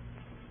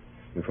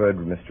 You've heard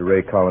Mr.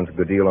 Ray Collins a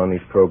good deal on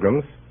these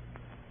programs.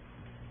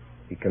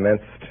 He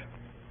commenced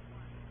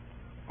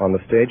on the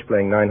stage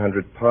playing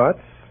 900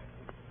 parts.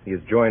 He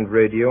has joined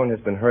radio and has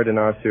been heard in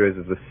our series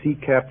as the Sea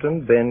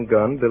Captain, Ben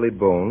Gunn, Billy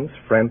Bones,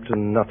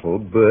 Frampton Nuttall,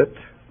 Bert,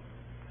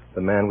 the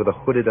man with the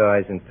hooded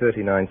eyes in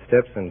 39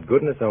 Steps, and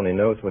goodness only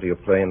knows what he'll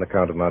play in The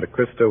Count of Monte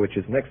Cristo, which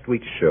is next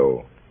week's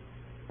show.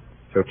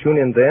 So tune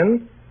in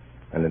then,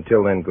 and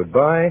until then,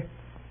 goodbye.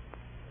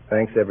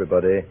 Thanks,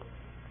 everybody,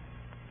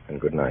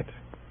 and good night.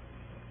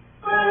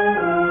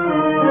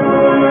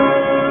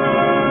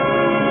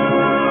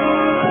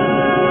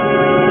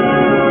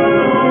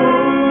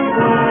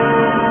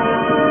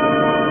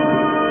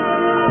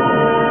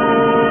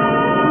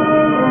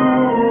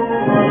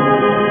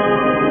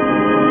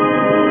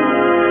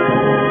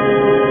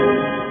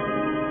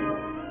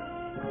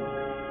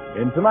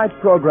 tonight's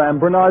program,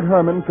 Bernard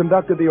Herrmann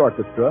conducted the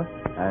orchestra,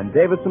 and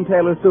Davidson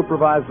Taylor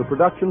supervised the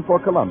production for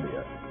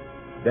Columbia.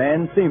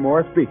 Dan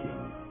Seymour speaking.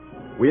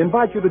 We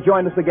invite you to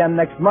join us again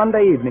next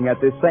Monday evening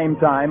at this same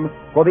time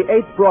for the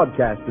 8th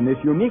broadcast in this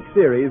unique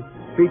series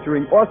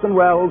featuring Orson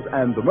Welles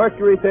and the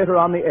Mercury Theater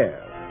on the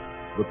Air.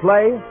 The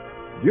play,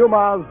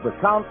 Dumas' The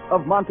Count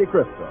of Monte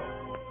Cristo.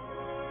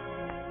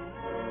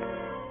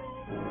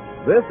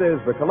 This is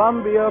the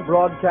Columbia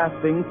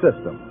Broadcasting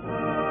System.